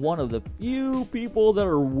you are one of the few people that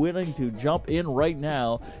are willing to jump in right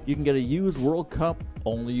now, you can get a used World Cup,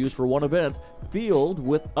 only used for one event, field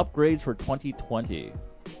with upgrades for 2020.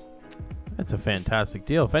 That's a fantastic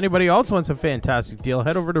deal. If anybody else wants a fantastic deal,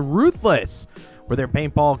 head over to Ruthless, where their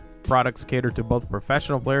paintball products cater to both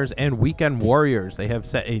professional players and weekend warriors. They have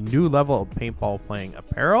set a new level of paintball playing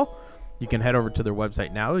apparel. You can head over to their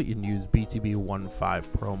website now. You can use BTB15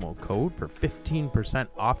 promo code for 15%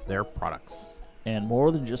 off their products. And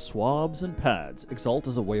more than just swabs and pads, Exalt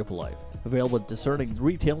is a way of life. Available at discerning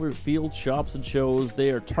retailers, fields, shops, and shows.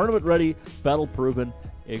 They are tournament ready, battle proven.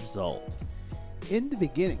 Exalt. In the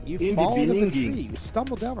beginning, you fall out of a tree, you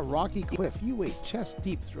stumble down a rocky cliff, you wade chest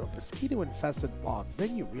deep through a mosquito-infested bog,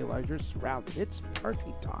 then you realize you're surrounded. It's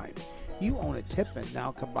party time. You own a Tippmann.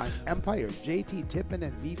 Now combine Empire, JT Tippmann,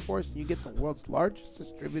 and V-Force, and you get the world's largest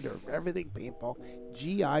distributor of everything paintball,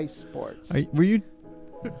 GI Sports. Were you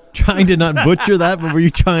trying to not butcher that, but were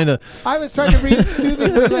you trying to? I was trying to read it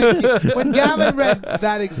soothingly. Like, when Gavin read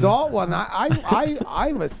that Exalt one,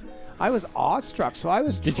 I was awestruck. So I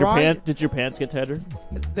was Did trying. your pants get tighter?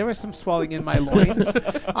 There was some swelling in my loins.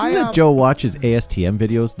 Joe watches ASTM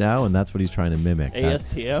videos now, and that's what he's trying to mimc.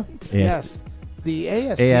 ASTM? Yes. The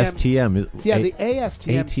ASTM. ASTM. Yeah, the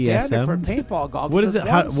ASTM standard for ATSM? paintball goggles. What is it?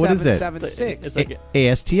 What is it? 1776. It's like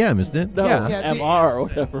ASTM, isn't it? no Yeah. MR or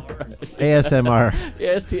whatever. ASMR.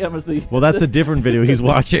 ASTM is the. Well, that's a different video he's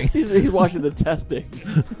watching. He's watching the testing.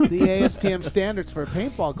 The ASTM standards for a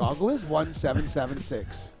paintball goggle is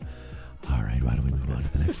 1776. All right, why don't we move on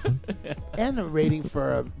to the next one? And the rating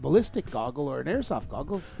for a ballistic goggle or an airsoft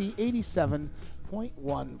goggle is the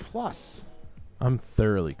 87.1 plus. I'm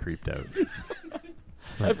thoroughly creeped out.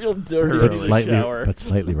 I feel dirty But in But the shower.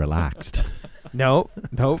 slightly relaxed. Nope.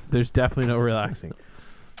 There's definitely no relaxing.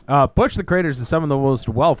 Push the Creators is some of the most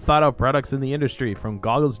well thought out products in the industry. From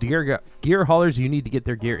goggles to gear haulers, you need to get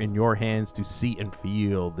their gear in your hands to see and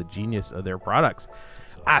feel the genius of their products.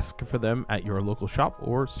 Ask for them at your local shop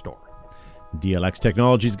or store. DLX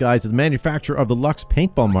Technologies, guys, is the manufacturer of the Lux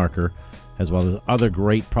paintball marker, as well as other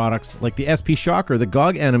great products like the SP Shocker, the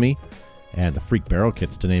GOG Enemy, and the Freak Barrel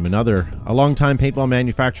Kits, to name another. A long-time paintball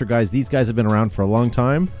manufacturer, guys. These guys have been around for a long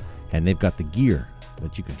time, and they've got the gear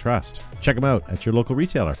that you can trust. Check them out at your local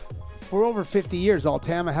retailer. For over 50 years,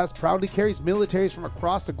 Altama has proudly carries militaries from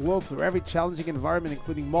across the globe through every challenging environment,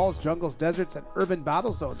 including malls, jungles, deserts, and urban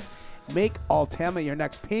battle zones. Make Altama your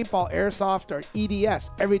next paintball, airsoft, or EDS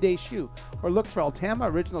everyday shoe. Or look for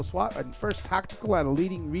Altama Original SWAT and First Tactical at a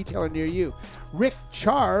leading retailer near you. Rick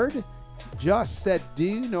Chard just said, do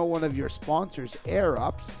you know one of your sponsors, Air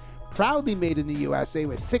Ups, proudly made in the USA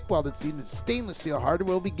with thick welded seams and stainless steel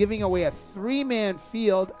hardware, will be giving away a 3-man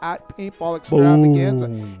field at Paintball Extravaganza.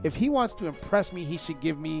 If he wants to impress me, he should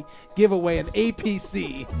give away an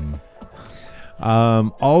APC.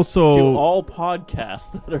 Also, To all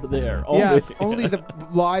podcasts that are there. Yes, only the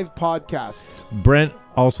live podcasts. Brent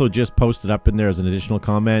also just posted up in there as an additional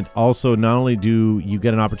comment. Also, not only do you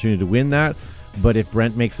get an opportunity to win that, but if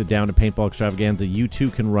Brent makes it down to Paintball Extravaganza, you too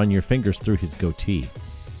can run your fingers through his goatee.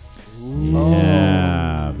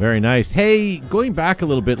 Yeah, very nice. Hey, going back a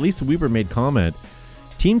little bit, Lisa Weber made comment.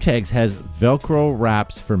 Team Tags has Velcro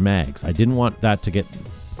wraps for mags. I didn't want that to get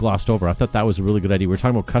glossed over. I thought that was a really good idea. We're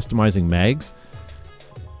talking about customizing mags.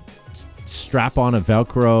 Strap on a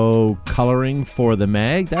Velcro coloring for the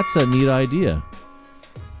mag. That's a neat idea.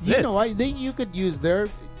 You know, I think you could use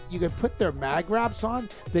you could put their mag wraps on,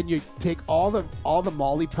 then you take all the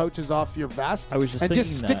molly pouches off your vest I was just and just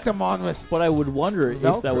thinking stick that. them on with, But I would wonder if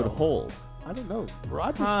that would Velcro. hold. I don't know,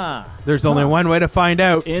 Roger. There's only one way to find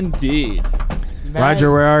out. Indeed.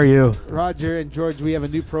 Roger, where are you? Roger and George, we have a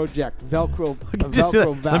new project, Velcro, a Just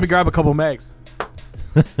Velcro vest. let me grab a couple mags.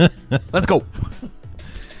 Let's go.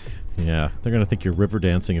 Yeah, they're going to think you're river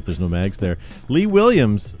dancing if there's no mags there. Lee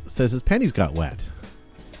Williams says his pennies got wet.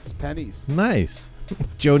 It's pennies. Nice.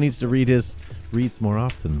 Joe needs to reads more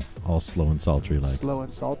often, all slow and sultry like. Slow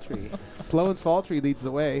and sultry. Slow and sultry leads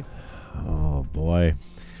the way. Oh, boy.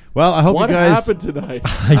 Well, I hope What you guys... happened tonight?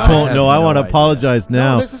 I don't have know. I no want to idea. apologize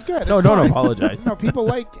now. No, this is good. No, It's don't fine. apologize. No, people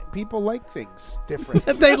like things different.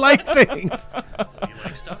 They like things. So you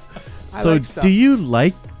like stuff? I So like stuff. do you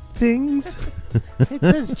like things? It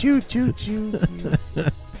says choo choo choose.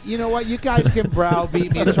 You know what? You guys can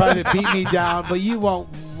browbeat me and try to beat me down, but you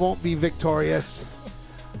won't be victorious.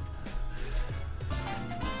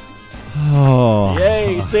 Oh.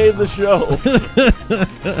 Yay, save the show.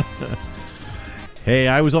 Hey,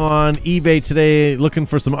 I was on eBay today looking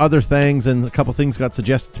for some other things, and a couple things got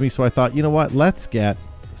suggested to me, so I thought, you know what? Let's get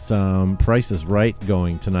some prices right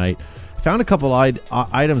going tonight. Found a couple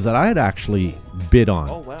items that I had actually bid on.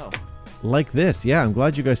 Oh, wow. Like this. Yeah, I'm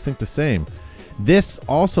glad you guys think the same. This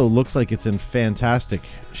also looks like it's in fantastic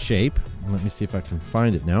shape. Let me see if I can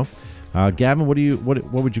find it now. Gavin, what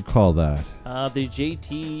would you call that? The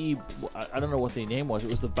JT, I don't know what the name was.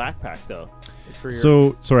 It was the backpack, though. It's for your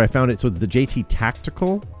So, sorry, I found it. So it's the JT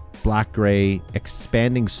Tactical Black Gray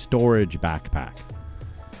Expanding Storage Backpack.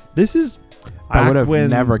 This is I would back have when,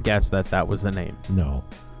 never guessed that was the name. No.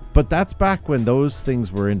 But that's back when those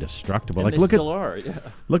things were indestructible. and Like they look still are. Yeah.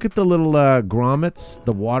 at the little grommets,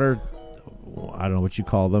 the water, I don't know what you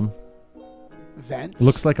call them. Vents.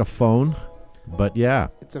 Looks like a phone, but yeah.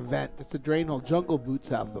 It's a vent. It's a drain hole. Jungle Boots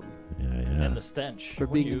have them. Yeah. And the stench. For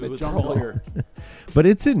when being in you the throw jungle. your- But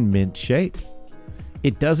it's in mint shape.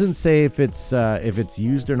 It doesn't say if it's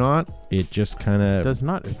used or not. It just kind of Does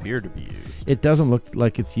not appear to be used. It doesn't look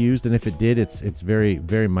like it's used, and if it did, it's very,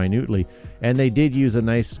 very minutely. And they did use a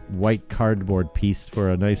nice white cardboard piece for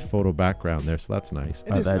a nice photo background there, so that's nice.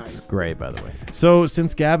 It is That's nice. great, by the way. So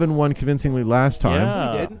since Gavin won convincingly last time,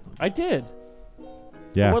 Yeah. You did? I did.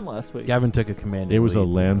 yeah, I won last week. Gavin took a command. it was a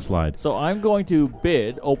landslide. So I'm going to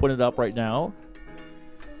bid, open it up right now,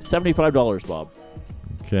 $75, Bob.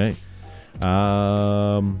 Okay.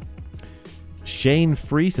 Shane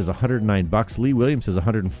Free says $109. Lee Williams says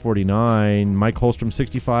 $149. Mike Holstrom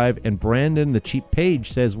 $65, and Brandon the Cheap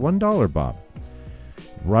Page says $1. Bob.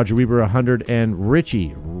 Roger Weber $100, and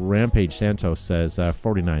Richie Rampage Santos says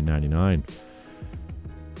 $49.99.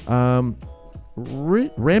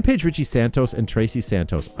 Rampage Richie Santos and Tracy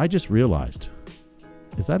Santos. I just realized,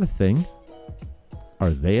 is that a thing?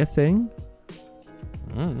 Are they a thing?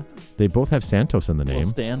 They both have Santos in the name. We'll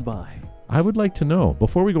stand by. I would like to know.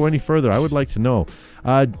 Before we go any further, I would like to know.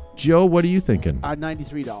 Joe, what are you thinking?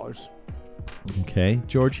 $93. Okay.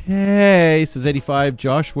 George, hey, says 85.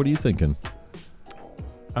 Josh, what are you thinking?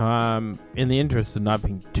 In the interest of not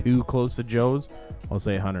being too close to Joe's, I'll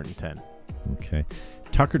say 110. Okay.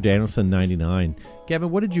 Tucker Danielson, 99. Gavin,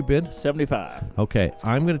 what did you bid? 75. Okay.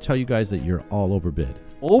 I'm going to tell you guys that you're all overbid.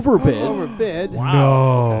 Overbid. Overbid.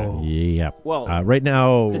 Wow. Yep. Well, right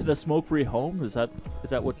now... is it a smoke-free home? Is that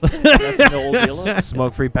what's that's the old deal?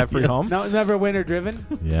 Smoke-free, pet-free home. No, never winter driven.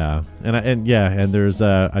 Yeah. And there's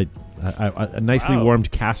a nicely Wow.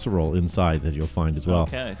 warmed casserole inside that you'll find as well.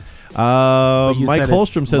 Okay. you Mike said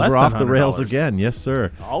Holstrom it's says less we're than off the rails $100. again. Yes,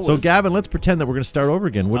 sir. Always. So, Gavin, let's pretend that we're going to start over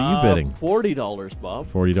again. What are you bidding? $40, Bob.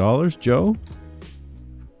 $40. Joe?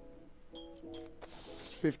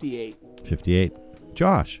 58. 58.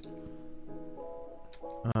 Josh?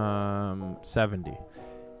 70.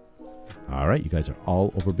 All right, you guys are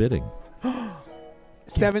all overbidding.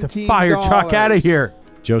 $17. The fire truck out of here.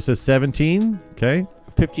 Joe says 17. Okay.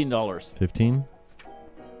 $15. 15.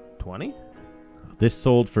 20? This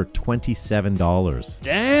sold for $27.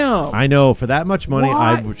 Damn. I know. For that much money,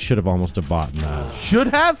 I What? should have almost have bought that. Should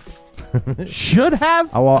have? Should have?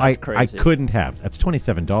 Oh, well, That's I crazy. couldn't have. That's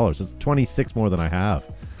 $27. That's 26 more than I have.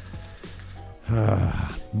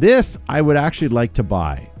 This I would actually like to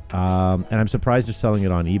buy. And I'm surprised they're selling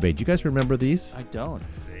it on eBay. Do you guys remember these? I don't.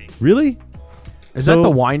 Really? Is So, that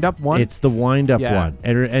the wind-up one? It's the wind-up Yeah. one.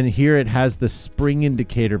 And here it has the spring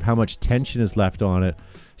indicator of how much tension is left on it.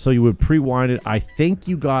 So you would pre-wind it. I think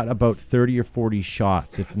you got about 30 or 40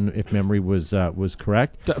 shots, if memory was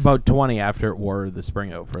correct. About 20 after it wore the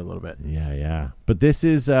spring out for a little bit. Yeah. But this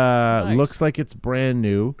is looks like it's brand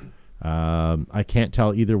new. I can't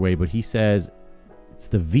tell either way, but he says it's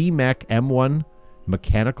the VMEC M1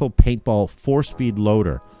 mechanical paintball force feed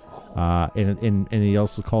loader. And he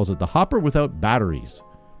also calls it the hopper without batteries.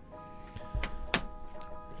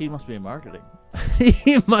 He must be in marketing.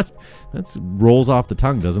 He must. That rolls off the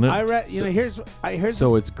tongue, doesn't it? Here's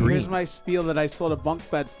So it's green. Here's my spiel that I sold a bunk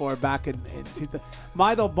bed for back in 2000.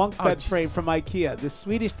 Midel bunk bed frame from IKEA. The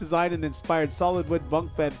Swedish designed and inspired solid wood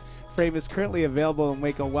bunk bed frame is currently available and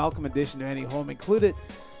make a welcome addition to any home. The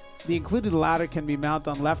included ladder can be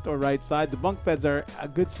mounted on left or right side. The bunk beds are a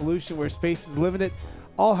good solution where space is limited.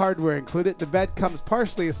 All hardware included. The bed comes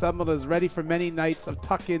partially assembled and is ready for many nights of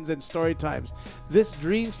tuck-ins and story times. This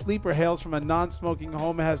dream sleeper hails from a non-smoking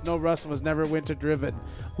home. It has no rust and was never winter-driven.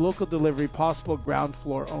 Local delivery possible, ground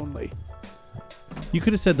floor only. You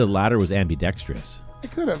could have said the ladder was ambidextrous. I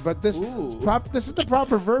could have, but this Ooh. this is the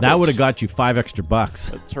proper verbiage. That would have got you $5 extra.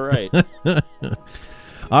 That's right.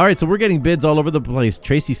 All right, so we're getting bids all over the place.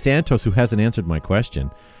 Tracy Santos, who hasn't answered my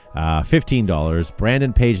question, $15.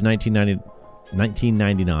 Brandon Page,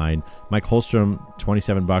 $19.99. Mike Holstrom,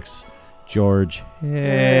 $27. George,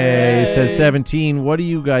 hey, says 17. What are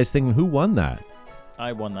you guys thinking? Who won that?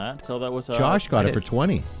 I won that. So that was Josh got it for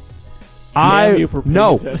 20. Damn you for paying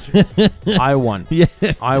attention. I won. Yeah.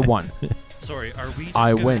 I won. Sorry, are we just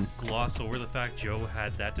I gonna win. gloss over the fact Joe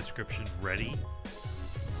had that description ready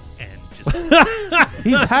and just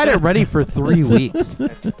He's had it ready for 3 weeks.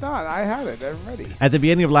 It's done. I had it. I'm ready. At the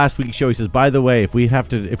beginning of last week's show, he says, "By the way, if we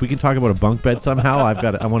can talk about a bunk bed somehow, I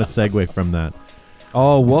want to segue from that."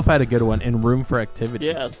 Oh, Wolf had a good one. In room for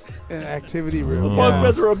activities. Yes. An activity room. Bunk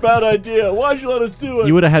beds are a bad idea. Why'd you let us do it?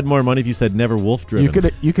 You would have had more money if you said never wolf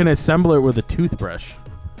driven. You can assemble it with a toothbrush.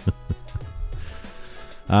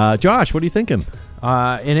 Josh, what are you thinking?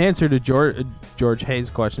 In answer to George Hayes'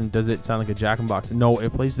 question, does it sound like a Jack in the Box? No,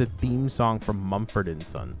 it plays the theme song from Mumford and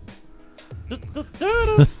Sons. And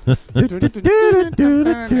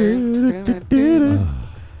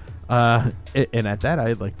at that,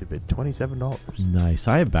 I'd like to bid $27. Nice.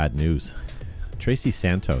 I have bad news. Tracy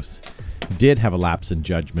Santos did have a lapse in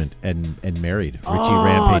judgment and married Richie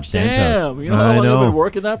Rampage Santos. Damn. You know how long I've been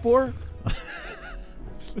working that for?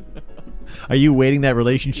 Are you waiting that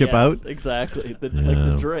relationship Yes, out? Exactly. Like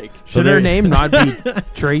the Drake. Should her name not be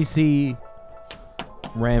Tracy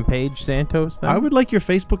Rampage Santos then? I would like your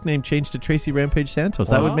Facebook name changed to Tracy Rampage Santos.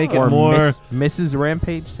 That would make it or more. Mrs.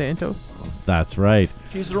 Rampage Santos. That's right.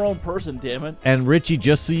 She's her own person, damn it. And Richie,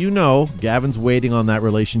 just so you know, Gavin's waiting on that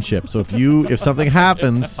relationship. So if something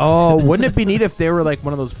happens, Oh, wouldn't it be neat if they were like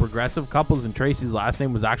one of those progressive couples and Tracy's last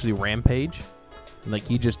name was actually Rampage? Like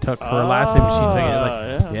he just took her last name and she took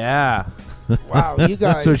it. Like, yeah. Wow, you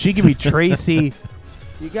guys. So she could be Tracy.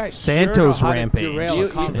 You guys Santos sure know how to Rampage. derail a You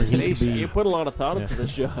conversation. put a lot of thought into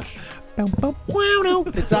this, Josh.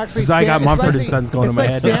 It's actually. 'Cause I got it's Mumford like- and Sons going it's in my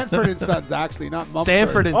like head. Sanford and Sons, actually, not Mumford.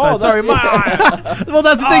 Sanford and Oh, Sons. Sorry, that's- well,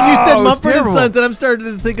 that's the thing. You said Oh, it's Mumford and terrible. Sons, and I'm starting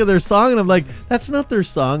to think of their song, and I'm like, that's not their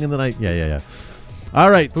song. And then yeah.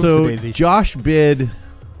 All right, so Oopsie-daisy. Josh bid,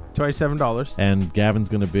 $27. and Gavin's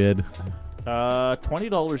going to bid.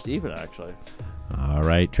 $20 even, actually. All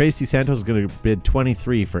right, Tracy Santos is going to bid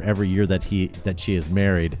 23 for every year that she is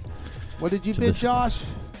married. What did you To bid, this- Josh?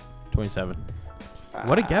 27.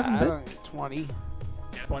 What did Gavin bid? 20. Yeah,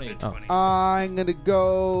 20. bid Oh. 20. I'm gonna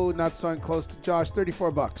go not so close to Josh.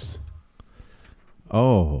 $34.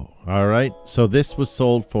 Oh, all right. So this was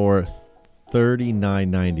sold for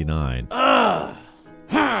 $39.99.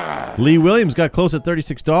 Lee Williams got close at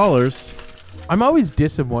 $36. I'm always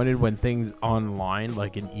disappointed when things online,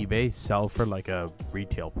 like in eBay, sell for like a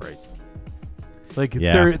retail price. Like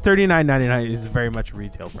Yeah. $39.99 is very much a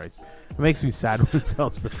retail price. It makes me sad when it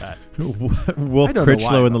sells for that. Wolf I don't know why,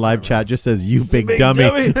 Critchlow in the but live whatever. chat just says, "You big dummy."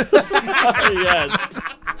 Yes.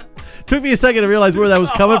 Took me a second to realize where that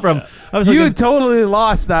was coming from. I was You like, totally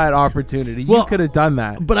lost that opportunity. Well, you could have done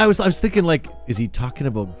that. but I was thinking, like, is he talking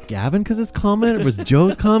about Gavin because his comment? Or was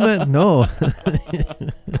Joe's comment? No.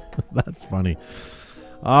 That's funny.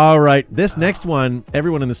 All right. This next one,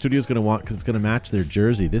 everyone in the studio is going to want because it's going to match their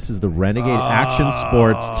jersey. This is the Renegade Action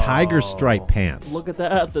Sports Tiger Stripe pants. Look at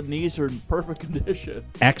that. The knees are in perfect condition.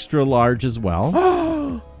 Extra large as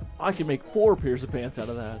well. I can make 4 pairs of pants out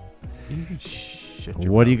of that.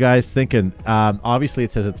 What are you guys thinking? Obviously,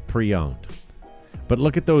 it says it's pre-owned. But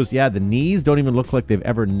look at those. Yeah, the knees don't even look like they've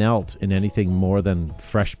ever knelt in anything more than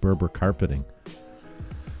fresh Berber carpeting.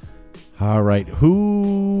 All right.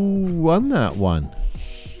 Who won that one?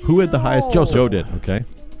 Who had the highest? Joseph. Joe did. Okay.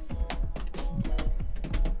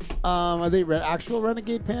 Are they actual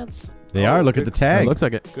Renegade pants? They are. Look at the tag. It looks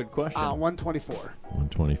like it. Good question. 124.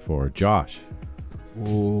 124. Josh.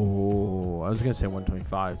 Ooh, I was gonna say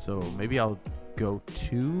 125. So maybe I'll go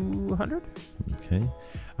 200. Okay.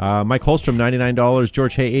 Mike Holstrom, $99.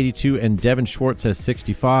 George Hay, $82. And Devin Schwartz has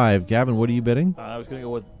 $65. Gavin, what are you bidding? I was going to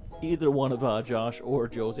go with either one of Josh or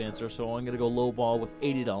Joe's answer, so I'm going to go low ball with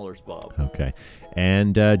 $80, Bob. Okay.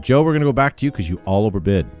 And Joe, we're going to go back to you because you all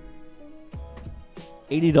overbid.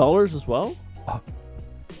 $80 as well?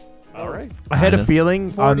 All right. I had a know.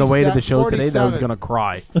 feeling on the way to the show today that I was 47. gonna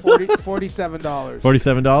cry. $47.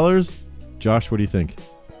 $47. Josh, what do you think?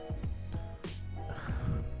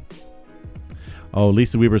 Oh,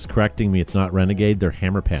 Lisa Weaver's correcting me. It's not Renegade. They're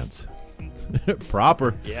Hammer Pants.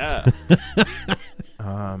 Proper. Yeah.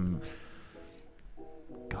 God,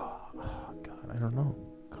 I don't know.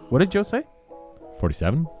 What did Joe say?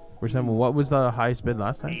 47? What was the highest bid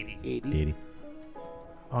last time? 80. 80.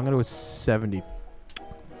 I'm gonna go with 75.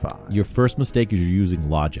 Your first mistake is you're using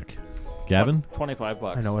logic. Gavin?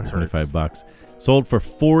 $25. I know it hurts. 25 bucks. Sold for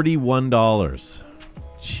 $41.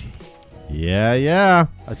 Gee, Yeah.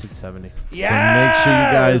 I said 70. So make sure you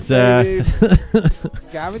guys...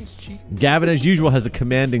 Gavin's cheating. Gavin, as usual, has a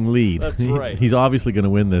commanding lead. That's right. He's obviously going to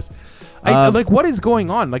win this. Like, what is going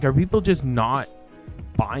on? Like, are people just not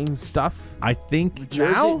buying stuff? I think...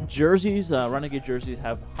 Now? Jerseys, Renegade jerseys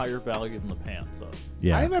have higher value than the pants. So.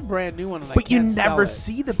 Yeah. I have a brand new one, and But I you can't sell never it.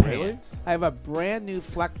 see the Really? pants. I have a brand new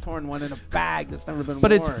Flecktorn one in a bag that's never been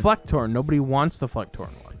But worn. it's Flecktorn. Nobody wants the Flecktorn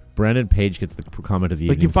one. Brandon Page gets the comment of the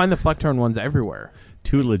Like, evening. you find the Flecktorn ones everywhere.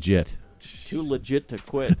 Too legit. Too legit to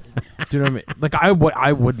quit. Do you know what I mean? Like,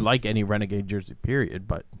 I would like any Renegade jersey, period.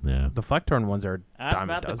 But Yeah. the Flecktorn ones are a Ask dime a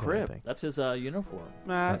Matt the dozen, I Crib. think. That's his uniform.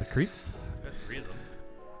 Nah, The creep? Got 3 of them.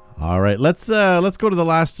 All right. Let's go to the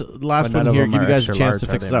last But one none of here. them Give you are guys a extra chance to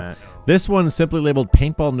large, fix are this they, up. Matt? This one is simply labeled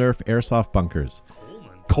Paintball Nerf Airsoft Bunkers.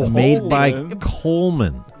 Coleman. Made by Coleman?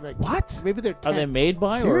 Coleman. right. What? Maybe they're Are they tents. made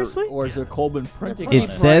by Seriously? or is there Coleman printing pretty on It it?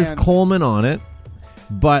 says brand. Coleman on it,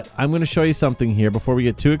 but I'm going to show you something here before we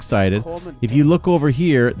get too excited. Coleman. If you look over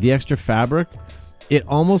here, the extra fabric, it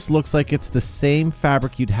almost looks like it's the same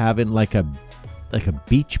fabric you'd have in like a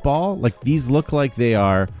beach ball. Like these look like they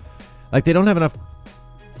are, like they don't have enough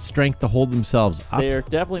strength to hold themselves up. They're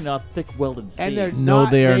definitely not thick welded seams. And they're No,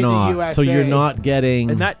 not they are made in not. USA. So you're not getting.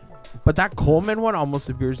 And that But that Coleman one almost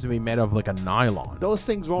appears to be made of like a nylon. Those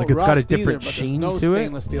things won't Like, it's got a rust different either, but sheen there's to no it.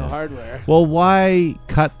 stainless steel Yeah. hardware. Well, why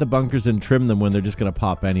cut the bunkers and trim them when they're just going to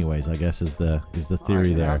pop anyways? I guess is the theory I'm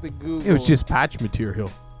gonna there. have to Google. It was just patch material.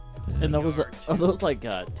 And those are those like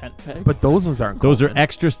tent pegs? But those ones aren't. Those are Coleman.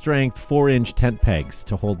 extra strength 4-inch tent pegs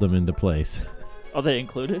to hold them into place. Are they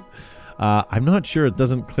included? I'm not sure. It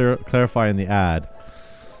doesn't clarify in the ad.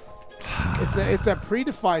 It's a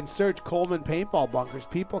predefined search. Coleman paintball bunkers.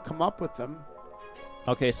 People come up with them.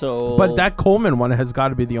 Okay, so But that Coleman one has got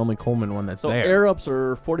to be the only Coleman one that's so there. air ups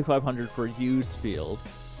are $4,500 for used field.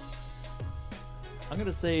 I'm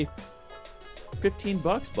gonna say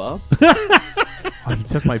 $15, Bob. Oh, you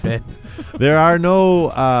took my bid. There are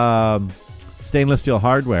no stainless steel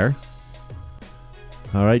hardware.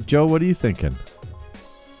 All right, Joe, what are you thinking?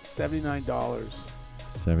 $79.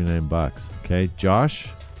 $79. Okay, Josh.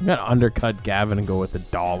 I'm gonna undercut Gavin and go with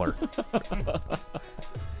 $1.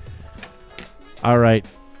 All right.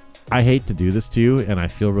 I hate to do this to you, and I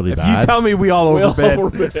feel really If bad. you tell me we all We all overbid.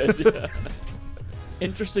 overbid, yes.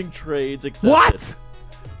 Interesting trades, accepted. What?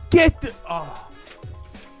 Get the, oh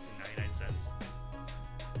 99 cents.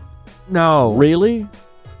 no. Really?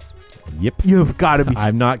 Yep. You've got to be.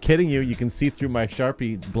 I'm not kidding you. You can see through my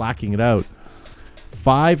Sharpie blacking it out.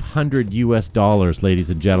 $500 US, ladies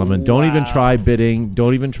and gentlemen. Don't even Wow. try bidding.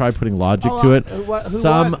 Don't even try putting logic to it. Who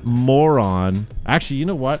Some won? moron. Actually, you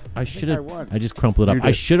know what? I should I have. won. I just crumpled it You up. I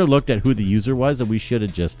did. should have looked at who the user was, and we should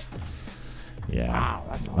have just. Yeah. Wow,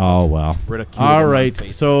 that's Oh well. Ridicule All on my right.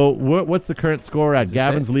 face. So what's the current score at? Does it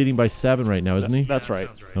Gavin's say? leading by 7 right now, isn't he? That's That right.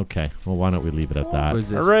 sounds right. Okay. Well, why don't we leave it at that? Was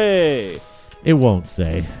this Hooray! It won't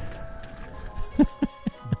say.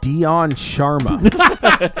 Dion Sharma?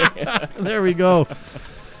 There we go.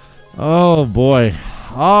 Oh boy.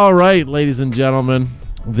 All right, ladies and gentlemen.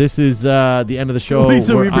 This is the end of the show.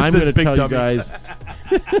 Lisa where Weaver I'm says going to big tell you dummy. guys.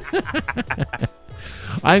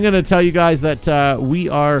 I'm going to tell you guys that we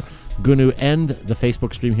are going to end the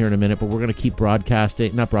Facebook stream here in a minute, but we're going to keep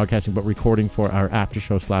not broadcasting, but recording for our after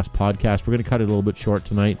show / podcast. We're going to cut it a little bit short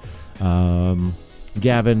tonight.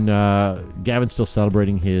 Gavin's still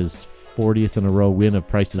celebrating his 40th in a row win of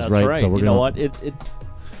Price is That's Right. right. So we're You gonna, know what? It's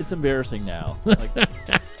embarrassing now. Like,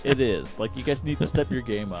 it is. Like, you guys need to step your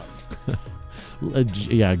game up.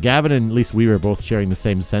 Yeah, Gavin and Lisa Weaver are both sharing the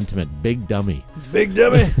same sentiment. Big dummy. Big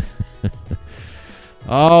dummy.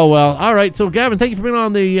 Oh, well. All right. So, Gavin, thank you for being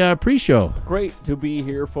on the pre-show. Great to be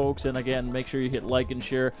here, folks. And again, make sure you hit like and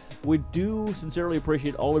share. We do sincerely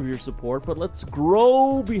appreciate all of your support, but let's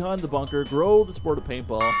grow Behind the Bunker, grow the sport of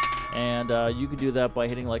paintball. And you can do that by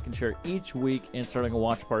hitting like and share each week and starting a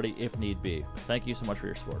watch party if need be. Thank you so much for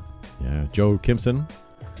your support. Yeah, Joe Kimson.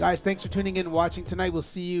 Guys, thanks for tuning in and watching tonight. We'll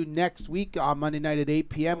see you next week on Monday night at 8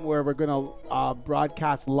 p.m. where we're going to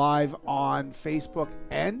broadcast live on Facebook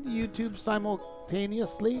and YouTube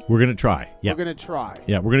simultaneously. We're going to try. Yeah. We're going to try.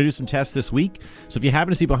 Yeah, we're going to do some tests this week. So if you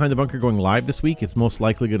happen to see Behind the Bunker going live this week, it's most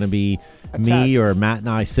likely going to be A me test. or Matt and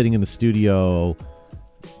I sitting in the studio.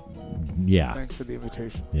 Yeah. Thanks for the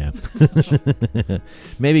invitation. Yeah.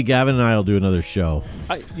 Maybe Gavin and I will do another show.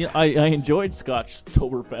 I enjoyed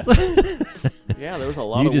Scotch-Toberfest. Yeah, there was a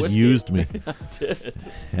lot You of just whiskey. used me. I did.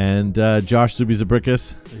 And Josh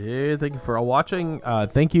Zubizabrickus. Yeah, thank you for watching.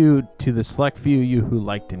 Thank you to the select few of you who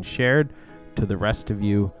liked and shared. To the rest of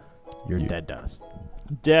you, you're dead to us.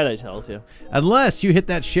 Dead, I tells you. Unless you hit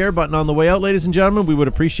that share button on the way out, ladies and gentlemen, we would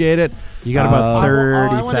appreciate it. You got about 30 I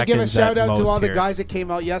seconds. want to give a shout at out to most all the here. guys that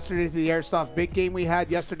came out yesterday to the Airsoft big game we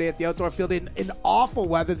had yesterday at the outdoor field in awful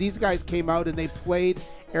weather. These guys came out and they played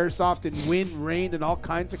Airsoft in wind, rain, and all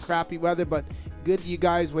kinds of crappy weather. But good, you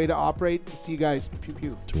guys, way to operate. See you guys. Pew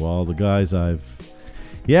pew. To all the guys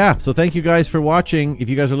Yeah, so thank you guys for watching. If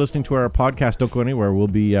you guys are listening to our podcast, don't go anywhere. We'll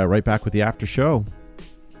be right back with the after show.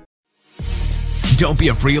 Don't be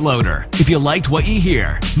a freeloader. If you liked what you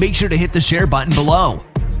hear, make sure to hit the share button below.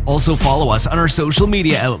 Also follow us on our social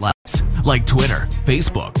media outlets like Twitter,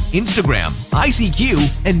 Facebook, Instagram,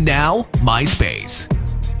 ICQ, and now MySpace.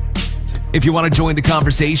 If you want to join the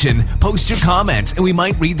conversation, post your comments and we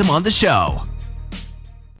might read them on the show.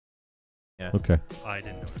 Okay. I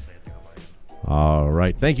didn't notice anything on my end. All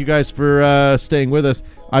right. Thank you guys for staying with us.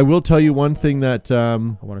 I will tell you one thing that... I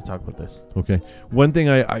want to talk about this. Okay. One thing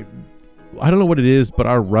I don't know what it is, but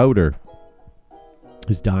our router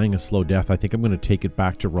is dying a slow death. I think I'm going to take it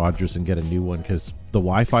back to Rogers and get a new one because the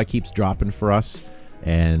Wi-Fi keeps dropping for us,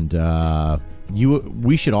 and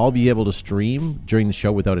we should all be able to stream during the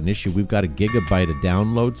show without an issue. We've got a gigabyte of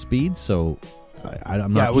download speed, so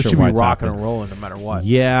I'm Yeah, not we sure should why be it's rocking happening. and rolling no matter what.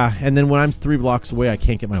 Yeah, and then when I'm 3 blocks away, I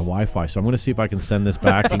can't get my Wi-Fi, so I'm going to see if I can send this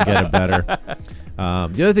back and get it better.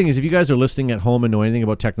 The other thing is, if you guys are listening at home and know anything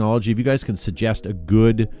about technology, if you guys can suggest a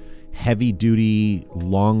good heavy-duty,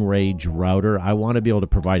 long-range router, I want to be able to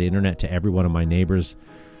provide internet to every one of my neighbors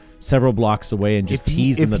several blocks away and just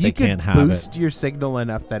tease them that they can't have If you it. could boost your signal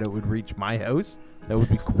enough that it would reach my house, that would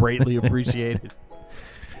be greatly appreciated.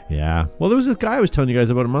 Yeah. Well, there was this guy I was telling you guys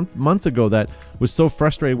about months ago that was so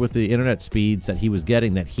frustrated with the internet speeds that he was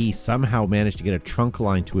getting that he somehow managed to get a trunk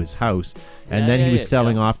line to his house, and then he was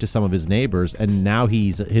selling off to some of his neighbors, and now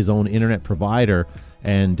he's his own internet provider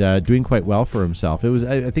and doing quite well for himself. It was,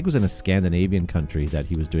 I think it was in a Scandinavian country that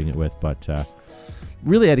he was doing it with, but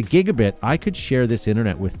really at a gigabit, I could share this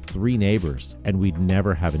internet with 3 neighbors and we'd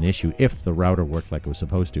never have an issue if the router worked like it was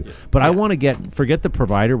supposed to. But I want to forget the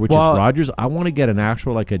provider, which is Rogers. I want to get an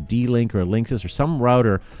actual, like a D-Link or a Linksys or some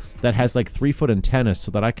router that has like 3-foot antennas so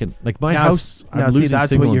that I can, like my house, I'm losing that's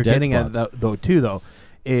signal what you're in dead getting spots. at, though,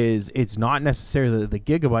 is it's not necessarily the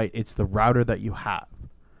gigabyte, it's the router that you have.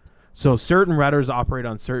 So certain routers operate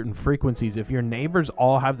on certain frequencies. If your neighbors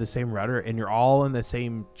all have the same router and you're all in the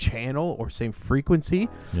same channel or same frequency,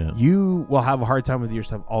 you will have a hard time with your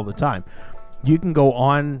stuff all the time. You can go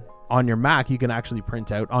on your Mac. You can actually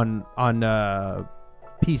print out on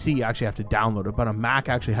PC. You actually have to download it, but a Mac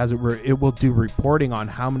actually has it where it will do reporting on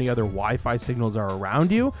how many other Wi-Fi signals are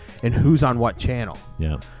around you and who's on what channel.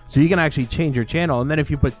 Yeah. So you can actually change your channel, and then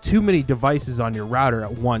if you put too many devices on your router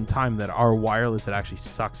at one time that are wireless, it actually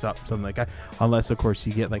sucks up something like that. Unless, of course,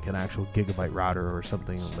 you get like an actual gigabyte router or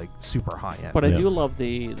something like super high end. But I do love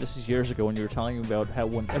this is years ago when you were telling me about how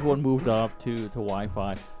when everyone moved off to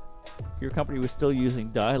Wi-Fi, your company was still using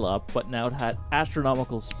dial-up, but now it had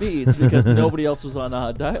astronomical speeds because nobody else was on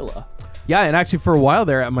dial-up. Yeah, and actually for a while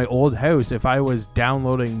there at my old house, if I was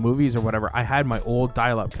downloading movies or whatever, I had my old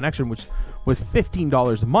dial-up connection, which was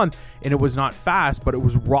 $15 a month, and it was not fast, but it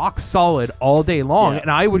was rock solid all day long. And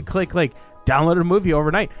I would click like download a movie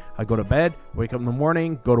overnight. I'd go to bed, wake up in the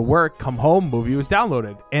morning, go to work, come home, movie was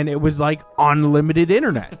downloaded, and it was like unlimited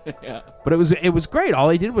internet. But it was great. All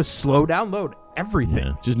I did was slow download everything.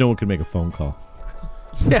 Yeah. Just no one could make a phone call.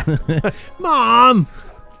 Yeah. Mom!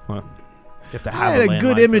 Well, you have to I have had a landline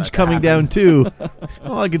good for image that to coming happen. down too.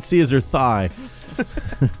 All I could see is her thigh.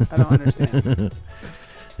 I don't understand.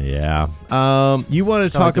 Yeah. You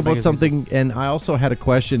want to I like talk the about magazines. something, and I also had a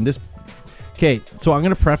question. Okay, so I'm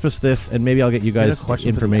going to preface this, and maybe I'll get you You have guys a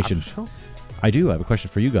question for the information. after show? I do. I have a question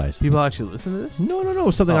for you guys. People actually listen to this? No.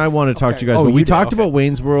 Something Oh, I want to talk to you guys Oh, about. We you did, talked okay. about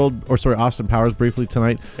Wayne's World, Austin Powers briefly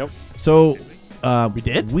tonight. Yep. So We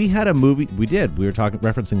did? We had a movie. We did. We were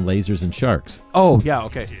referencing lasers and sharks. Oh, yeah,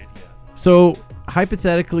 okay. So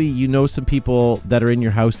hypothetically, you know some people that are in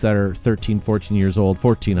your house that are 13, 14 years old,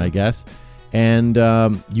 14, I guess, and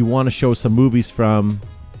you want to show some movies from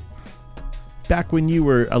back when you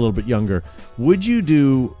were a little bit younger. Would you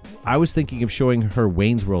do? I was thinking of showing her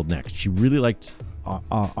Wayne's World next. She really liked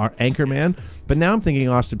our Anchorman, but now I'm thinking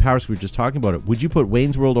Austin Powers. We were just talking about it. Would you put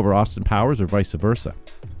Wayne's World over Austin Powers or vice versa?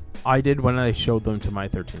 I did when I showed them to my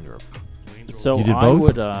 13-year-old. So You did I both?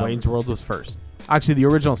 would Wayne's World was first. Actually, the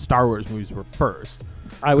original Star Wars movies were first.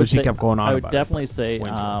 I would she say, kept going on I would about it, definitely say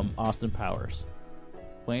Wayne's World. Austin Powers,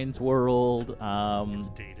 Wayne's World. It's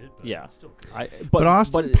dated, but Yeah. it's still But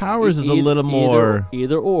Austin Powers is a little more-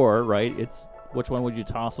 either or, right? It's which one would you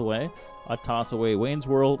toss away? I'd toss away Wayne's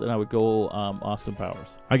World, and I would go Austin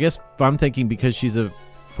Powers. I guess if I'm thinking because she's a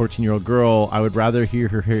 14-year-old girl, I would rather hear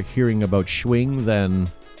her hearing about schwing than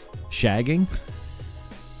shagging.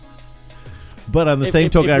 But on the same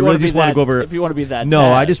token, I really just want to go over. If you want to be that, No,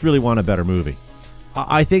 dad. I just really want a better movie.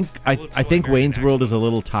 I think I Well, it's think going Wayne's very World is a next.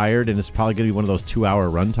 little tired, and it's probably going to be one of those 2-hour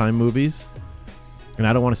runtime movies. And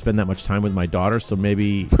I don't want to spend that much time with my daughter, so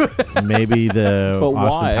maybe the But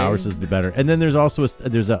Austin why? Powers is the better. And then there's also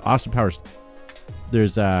there's a Austin Powers.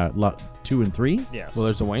 There's 2 and 3. Yes. Well,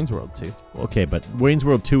 there's a Wayne's World, too. Okay, but Wayne's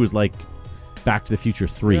World 2 is like Back to the Future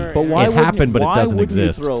 3. But why it wouldn't happened, but it why doesn't wouldn't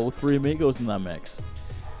exist. You throw Three Amigos in that mix.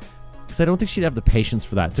 Because I don't think she'd have the patience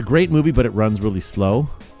for that. It's a great movie, but it runs really slow.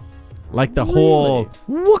 Like the whole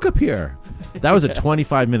look up here. That was a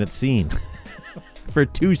 25-minute scene for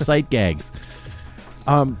 2 sight gags.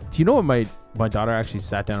 Do you know what my daughter actually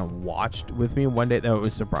sat down and watched with me one day that I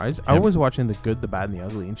was surprised? I Yep. was watching The Good, the Bad, and the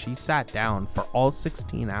Ugly, and she sat down for all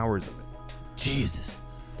 16 hours of it. Jesus.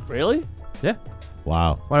 Really? Yeah.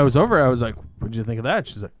 Wow. When I was over, I was like, what did you think of that?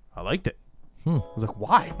 She's like, I liked it. Hmm. I was like,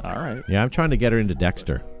 why? All right. Yeah, I'm trying to get her into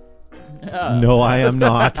Dexter. Yeah. No, I am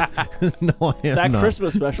not. No, I am That not.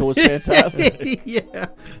 Christmas special was fantastic. Yeah.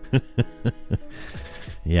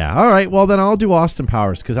 Yeah. All right. Well, then I'll do Austin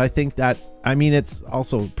Powers because I think that I mean, it's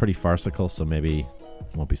also pretty farcical, so maybe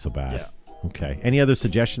it won't be so bad. Yeah. Okay. Any other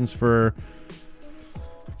suggestions for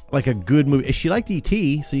like a good movie? She liked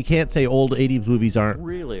E.T., so you can't say old 80s movies aren't.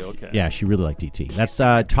 Really? Okay. Yeah, she really liked E.T. That's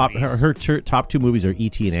top. Her top two movies are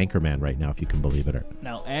E.T. and Anchorman right now, if you can believe it.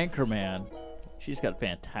 Now, Anchorman, she's got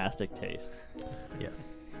fantastic taste. Yes.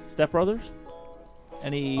 Step Brothers?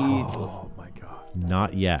 Any? Oh my God.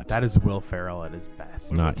 Not yet. That is Will Ferrell at his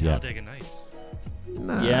best. Not yet. Talladega Nights.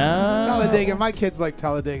 Nah. Yeah. Talladega. My kids like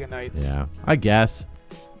Talladega Nights. Yeah, I guess.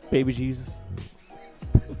 Baby Jesus.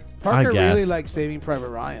 Parker guess. really liked Saving Private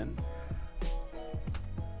Ryan.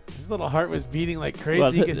 His little heart was beating like crazy.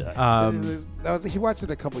 Well, He could- he watched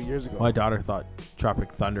it a couple years ago. My daughter thought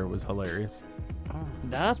Tropic Thunder was hilarious.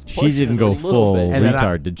 That's She pushing didn't it go a little full bit. And then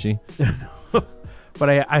retard, did she? But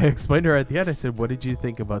I explained to her at the end, I said, what did you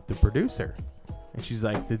think about the producer? And she's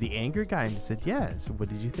like, the angry guy? And I said, yeah. I said, what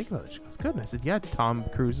did you think about it? She goes, good. And I said, yeah, Tom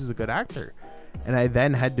Cruise is a good actor. And I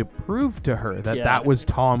then had to prove to her that Yeah. that was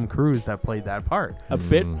Tom Cruise that played that part. A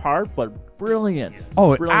bit part, but brilliant.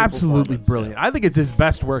 Oh, Brilliant absolutely performance, brilliant. yeah. I think it's his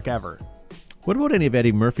best work ever. What about any of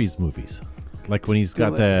Eddie Murphy's movies? Like when he's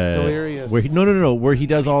got the Delirious. Where he, no, where he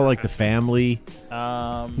does all like the family.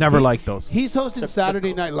 Never liked those. He's hosting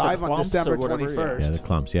Saturday Night Live on Clumps December or whatever, 21st. Yeah, the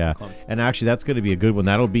clumps. Yeah, Clumps. and actually that's going to be a good one.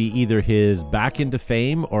 That'll be either his Back into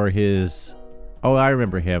Fame or his. Oh, I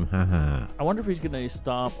remember him. Haha. I wonder if he's going to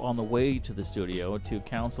stop on the way to the studio to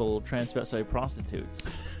counsel transvestite prostitutes.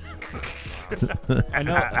 I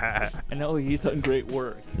know he's done great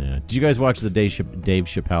work. Yeah. Did you guys watch the Dave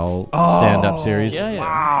Chappelle stand-up series? Yeah, yeah.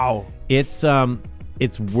 Wow.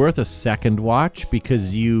 It's worth a second watch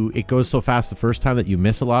because it goes so fast the first time that you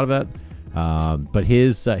miss a lot of it. But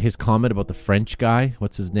his comment about the French guy,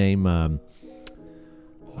 what's his name? I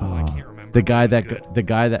can't remember. The guy It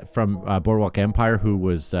was good. from Boardwalk Empire who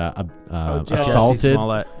was Jesse assaulted.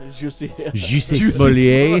 Smollett. Juicy. Jussi Juicy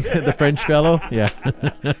Smollett, the French fellow. Yeah.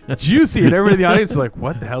 Juicy. And everybody in the audience is like,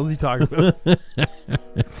 what the hell is he talking about?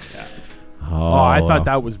 Oh, I thought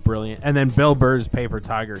that was brilliant. And then Bill Burr's Paper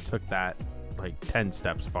Tiger took that like 10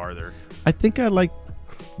 steps farther. I think I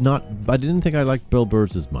didn't think I liked Bill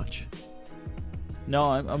Burr's as much. No,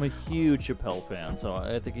 I'm a huge Chappelle fan, so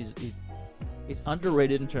I think he's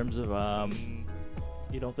underrated in terms of.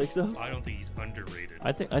 You don't think so? I don't think he's underrated.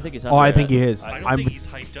 I think he's. Oh, I underrated. think he is. I don't think he's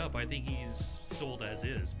hyped up. I think he's sold as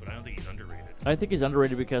is, but I don't think he's underrated. I think he's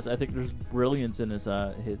underrated because I think there's brilliance in his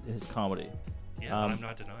comedy. Yeah, I'm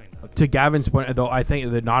not denying that. To Gavin's point, though, I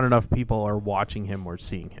think that not enough people are watching him or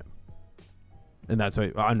seeing him. And that's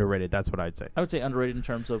why underrated. That's what I'd say. I would say underrated in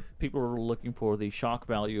terms of people are looking for the shock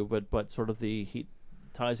value, but sort of he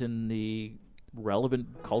ties in the relevant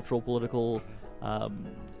cultural, political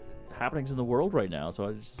happenings in the world right now. So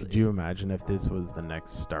I just Could you imagine if this was the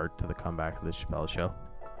next start to the comeback of the Chappelle Show?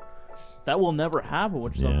 that will never happen,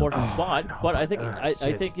 which is Yeah. unfortunate. Oh, but I think I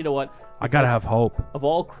think you know what? I gotta Because have hope. of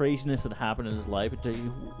all craziness that happened in his life,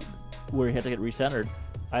 where he had to get recentered,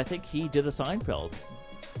 I think he did a Seinfeld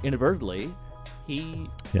inadvertently. He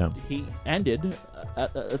ended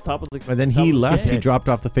at the top of the. And then top he of his left. game. He dropped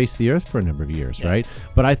off the face of the earth for a number of years, Yeah. right?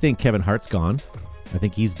 But I think Kevin Hart's gone. I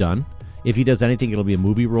think he's done. If he does anything, it'll be a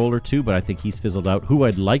movie role or two, but I think he's fizzled out. Who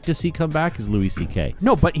I'd like to see come back is Louis C.K.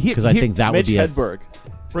 No, but Because I think that Mitch would be Hedberg.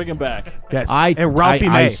 Bring him back. yes. I and Ralphie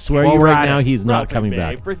May. swear While you we're right at now it. he's not Ralphie coming May,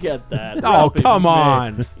 back. Forget that. Oh, Ralphie come May.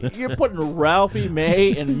 on. You're putting Ralphie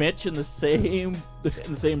May and Mitch in the same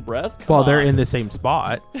breath. Come Well, they're on. in the same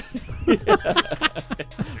spot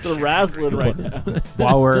They're razzling right now.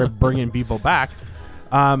 while we're bringing people back.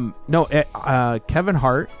 Kevin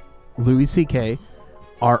Hart, Louis C.K.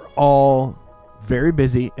 are all very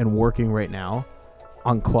busy and working right now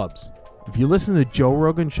on clubs. If you listen to the Joe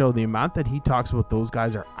Rogan show, the amount that he talks about those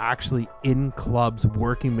guys are actually in clubs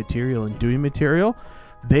working material and doing material,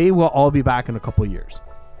 they will all be back in a couple of years.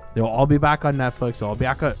 They'll all be back on Netflix. They'll all be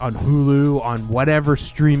back on Hulu, on whatever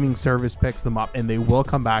streaming service picks them up, and they will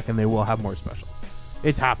come back and they will have more specials.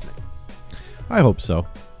 It's happening. I hope so.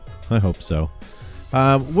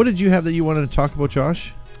 What did you have that you wanted to talk about,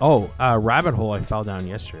 Josh? Oh, rabbit hole I fell down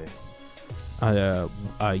yesterday. A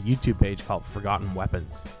YouTube page called Forgotten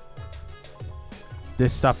Weapons.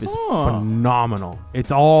 This stuff is phenomenal.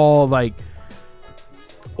 It's all like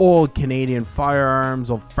old Canadian firearms,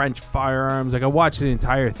 old French firearms. Like I watched the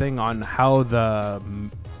entire thing on how the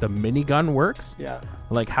minigun works. Yeah.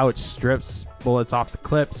 Like how it strips bullets off the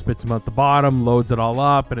clip, spits them out the bottom, loads it all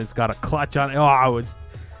up, and it's got a clutch on it.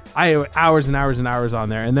 I had hours and hours and hours on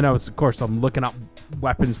there. And then I'm looking up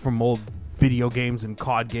weapons from old video games and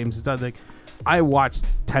COD games and stuff. Like I watched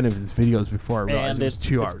 10 of his videos before I realized And it was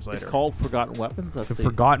 2 hours later. It's called Forgotten Weapons. That's The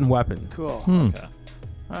Forgotten Weapons. Cool. Okay.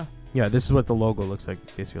 Huh. Yeah, this is what the logo looks like in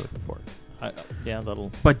case you're looking for it. Yeah,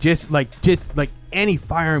 that'll. But just like any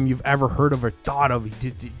firearm you've ever heard of or thought of,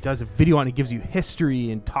 he does a video on it, gives you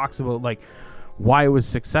history and talks about like why it was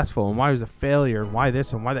successful and why it was a failure and why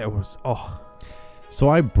this and why that. It was So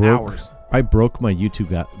I broke hours. my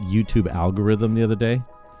YouTube algorithm the other day.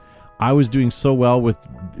 I was doing so well with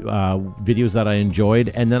videos that I enjoyed,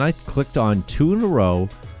 and then I clicked on 2 in a row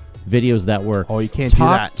videos that were Oh, you can't do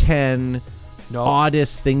top that. 10 No.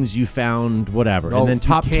 oddest things you found, whatever, No, and then you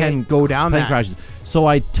top can't 10 go down plane that. crashes. So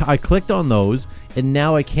I clicked on those, and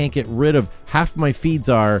now I can't get rid of half my feeds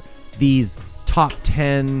are these top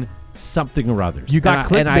 10 something or others. You got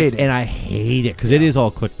clickbaited. and I hate it because it is all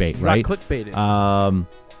clickbait, You right? got clickbaited.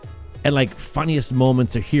 And like funniest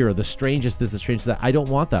moments are here, the strangest this, the strangest that. I don't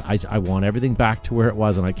want that. I want everything back to where it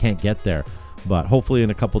was, and I can't get there. But hopefully in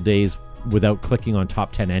a couple days, without clicking on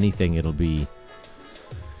top 10 anything, it'll be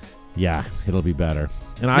better.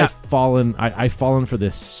 And Yeah. I've fallen for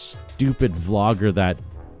this stupid vlogger that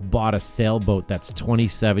bought a sailboat that's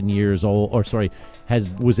 27 years old, or sorry,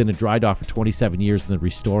 was in a dry dock for 27 years and then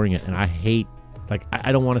restoring it. And I hate, like,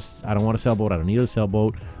 I don't want a sailboat. I don't need a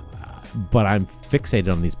sailboat. But I'm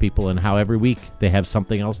fixated on these people and how every week they have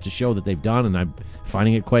something else to show that they've done, and I'm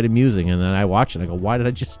finding it quite amusing. And then I watch it and I go, why did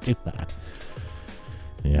I just do that?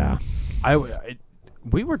 Yeah.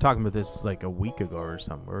 We were talking about this like a week ago or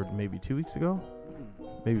something, or maybe 2 weeks ago,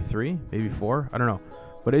 maybe 3, maybe 4. I don't know.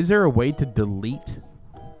 But is there a way to delete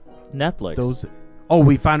Netflix. those? Oh,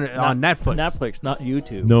 we found it on Netflix. Netflix, not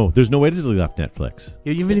YouTube. No, there's no way to delete off Netflix.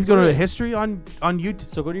 You even Yes, go to there the is. history on YouTube.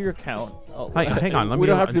 So go to your account. Oh, Hang on, let we me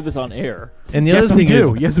don't go- have to do this on air. And the Yes, other we thing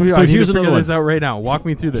do. is, Yes, we are. So I need here's to another figure one. this out right now. Walk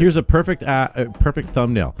me through this. Here's a perfect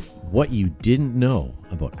thumbnail. What you didn't know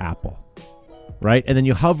about Apple, right? And then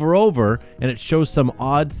you hover over, and it shows some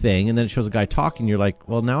odd thing, and then it shows a guy talking. You're like,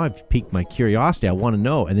 well, now I've piqued my curiosity. I want to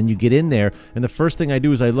know. And then you get in there, and the first thing I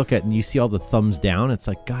do is I look at, and you see all the thumbs down. It's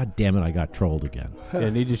like, God damn it, I got trolled again. Yeah, I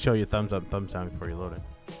need to show you thumbs up, thumbs down before you load it.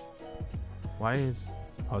 Why is...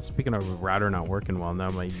 Oh, speaking of router not working well, now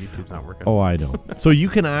my YouTube's not working. Oh, I know. So you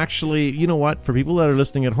can actually, you know what? For people that are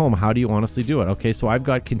listening at home, how do you honestly do it? Okay, so I've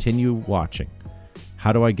got continue watching.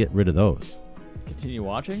 How do I get rid of those? Continue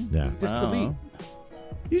watching. Yeah. Just I don't delete. know.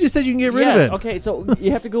 You just said you can get rid yes, of it. Okay, so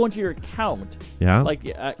you have to go into your account. Yeah. Like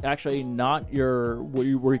actually, not your where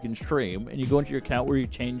you can stream, and you go into your account where you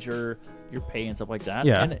change your pay and stuff like that.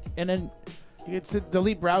 Yeah. And then It's a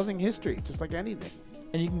delete browsing history, just like anything.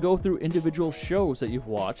 you can go through individual shows that you've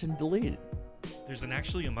watched and delete it. There's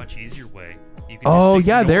actually a much easier way. You can Oh, just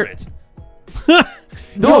yeah, ignore there- it.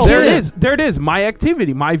 No, there it yeah. is. There it is. My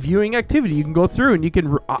activity, my viewing activity. You can go through and you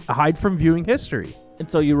can hide from viewing history.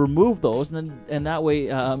 And so you remove those, and that way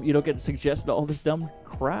you don't get suggested all this dumb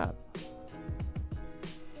crap.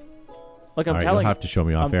 Like I'm All right, telling you'll have to show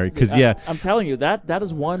me off I'm- air because I'm telling you that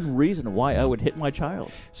is one reason why I would hit my child.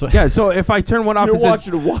 So Yeah, so if I turn one off, You're it says,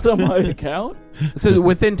 watching what on my account? so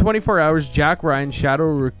within 24 hours, Jack Ryan Shadow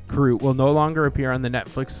Recruit will no longer appear on the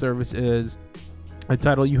Netflix services. A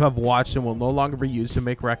title you have watched and will no longer be used to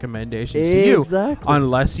make recommendations to you Exactly.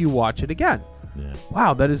 unless you watch it again. yeah,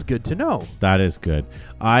 Wow, that is good to know. that is good.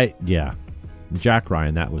 Jack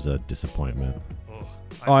Ryan, that was a disappointment.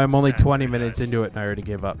 Oh, I'm only sad 20 for minutes that. into it and I already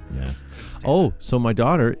gave up. Yeah. Oh, so my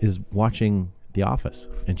daughter is watching The Office,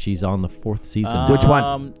 and she's on the 4th season. now. Which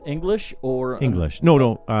one? English or English? No.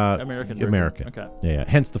 American version. American. Okay. Yeah.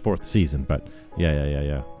 Hence the 4th season, but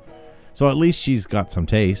yeah. So at least she's got some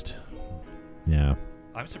taste. Yeah.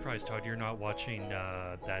 I'm surprised, Todd, you're not watching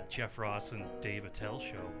that Jeff Ross and Dave Attell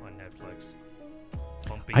show on Netflix.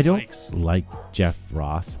 Bumping I don't Mics. like Jeff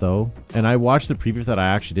Ross though, and I watched the preview that I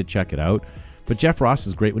actually did check it out. But Jeff Ross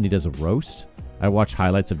is great when he does a roast. I watch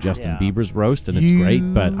highlights of Justin Yeah. Bieber's roast, and it's great.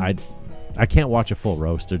 But I can't watch a full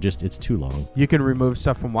roast. It's too long. You can remove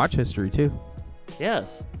stuff from watch history too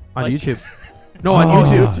Yes. on Like- YouTube. No, on Oh.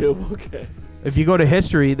 YouTube. YouTube. Okay. If you go to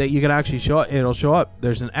history, that you can actually show it. It'll show up.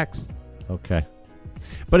 There's an X. Okay.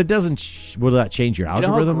 But it doesn't. Will that change your know how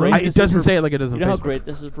algorithm? great Right? It this is doesn't for- say it like it does on You know how Facebook. great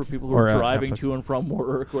this is for people who Or, are driving Netflix. to and from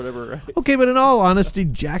work, whatever. Right? Okay, but in all honesty,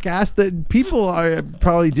 jackass, that people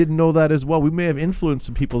probably didn't know that as well. We may have influenced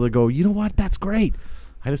some people to go, you know what? That's great.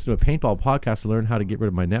 I listened to a paintball podcast to learn how to get rid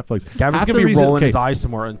of my Netflix. Gavin's Half gonna the be reason- rolling okay, his eyes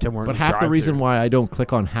tomorrow on Tim But Hortons half the reason drive-thru. why I don't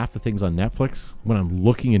click on half the things on Netflix when I'm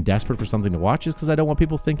looking and desperate for something to watch is because I don't want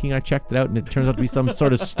people thinking I checked it out and it turns out to be some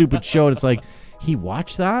sort of stupid show. And it's like, he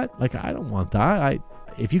watched that? Like, I don't want that.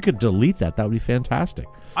 If you could delete that, that would be fantastic.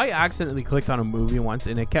 I accidentally clicked on a movie once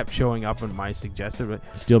and it kept showing up on my suggested.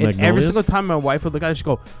 Steel And every Magnolias? single time my wife would look at it, she'd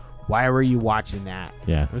go, Why were you watching that?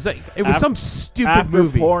 Yeah. It was some stupid After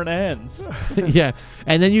movie. porn ends. Yeah.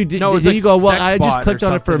 And then you did. No, it's then like you go, well, Sex I just Bot clicked or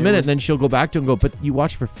on it for a something. It minute, was- and then she'll go back to it and go, but you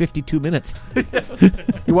watched for 52 minutes.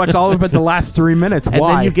 You watched all of it the last 3 minutes. And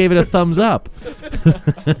Why? then you gave it a thumbs up.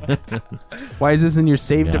 Why is this in your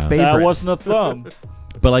saved to Yeah. favorites? That wasn't a thumb.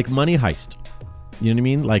 But like Money Heist. You know what I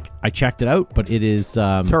mean? Like, I checked it out, but it is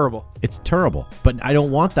terrible. It's terrible. But I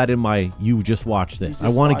don't want that in my you just watched this. You I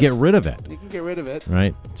just want to get watched. rid of it. You can get rid of it.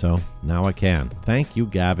 Right? So now I can. Thank you,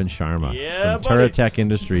 Gavin Sharma Yeah, from buddy. Turatech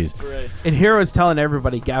Industries. That's right. And here I was telling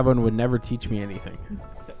everybody Gavin would never teach me anything.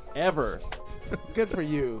 Ever. Good for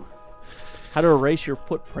you. How to erase your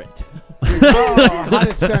footprint. Oh, how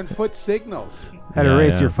to send foot signals. How to Yeah,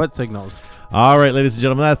 erase yeah. your foot signals. All right, ladies and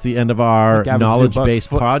gentlemen, that's the end of our Gavin's new knowledge-based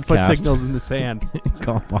book, podcast. Foot signals in the sand.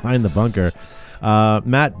 Called Behind the Bunker.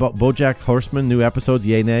 Matt, BoJack Horseman, new episodes,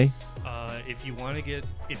 yay, nay? If you want to get,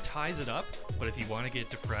 it ties it up, but if you want to get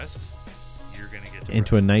depressed, you're going to get depressed.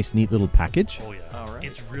 Into a nice, neat little package. Oh, yeah. All right.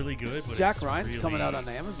 It's really good, but Jack it's Ryan's really, coming out on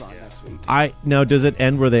Amazon next week. Now, does it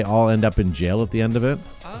end where they all end up in jail at the end of it?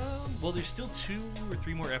 Well, there's still 2 or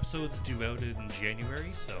 3 more episodes due out in January,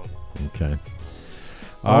 so... Okay.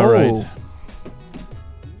 All right.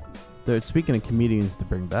 They're speaking of comedians to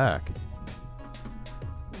bring back.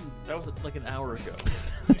 That was like an hour ago.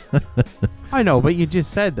 I know, but you just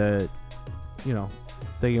said that, you know,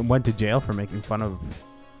 they went to jail for making fun of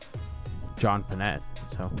John Panette.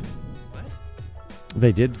 So What?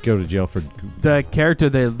 They did go to jail for... the character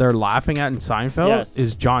they're laughing at in Seinfeld Yes.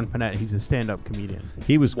 is John Panette. He's a stand-up comedian.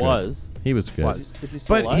 He was good. Was. He was good. Was. Is he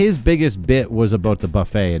still But alive? his biggest bit was about the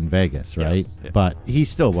buffet in Vegas, right? Yes. Yeah. But he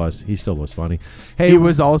still was funny. Hey, He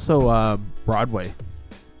was also Broadway,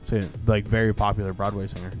 so, like very popular Broadway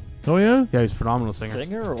singer. Oh yeah. Yeah, he's a phenomenal singer.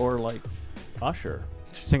 Singer or like usher?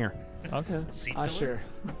 Singer. Okay. Seat filler? Usher.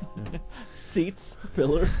 Seats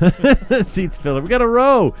filler. Seats filler. We got a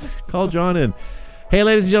row. Call John in. Hey,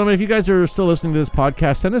 ladies and gentlemen, if you guys are still listening to this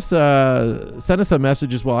podcast, send us a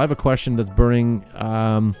message as well. I have a question that's burning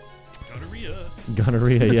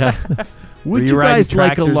gonorrhea. Yeah. Would you you riding guys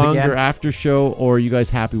like a tractors longer again? after show, or are you guys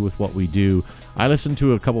happy with what we do? I listen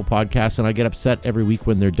to a couple podcasts, and I get upset every week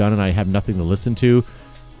when they're done, and I have nothing to listen to.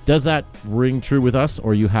 Does that ring true with us,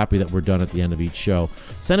 or are you happy that we're done at the end of each show?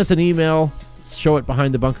 Send us an email,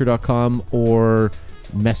 show@behindthebunker.com, or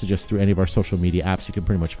message us through any of our social media apps. You can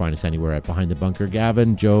pretty much find us anywhere at Behind the Bunker.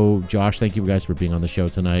 Gavin, Joe, Josh, thank you guys for being on the show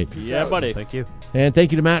tonight. Yeah, buddy. Thank you. And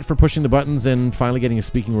thank you to Matt for pushing the buttons and finally getting a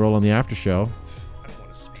speaking role on the after show. I don't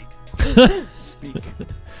want to speak. Speak.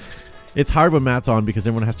 It's hard when Matt's on because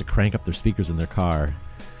everyone has to crank up their speakers in their car.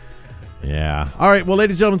 Yeah. All right. Well,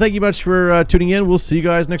 ladies and gentlemen, thank you much for tuning in. We'll see you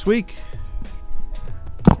guys next week.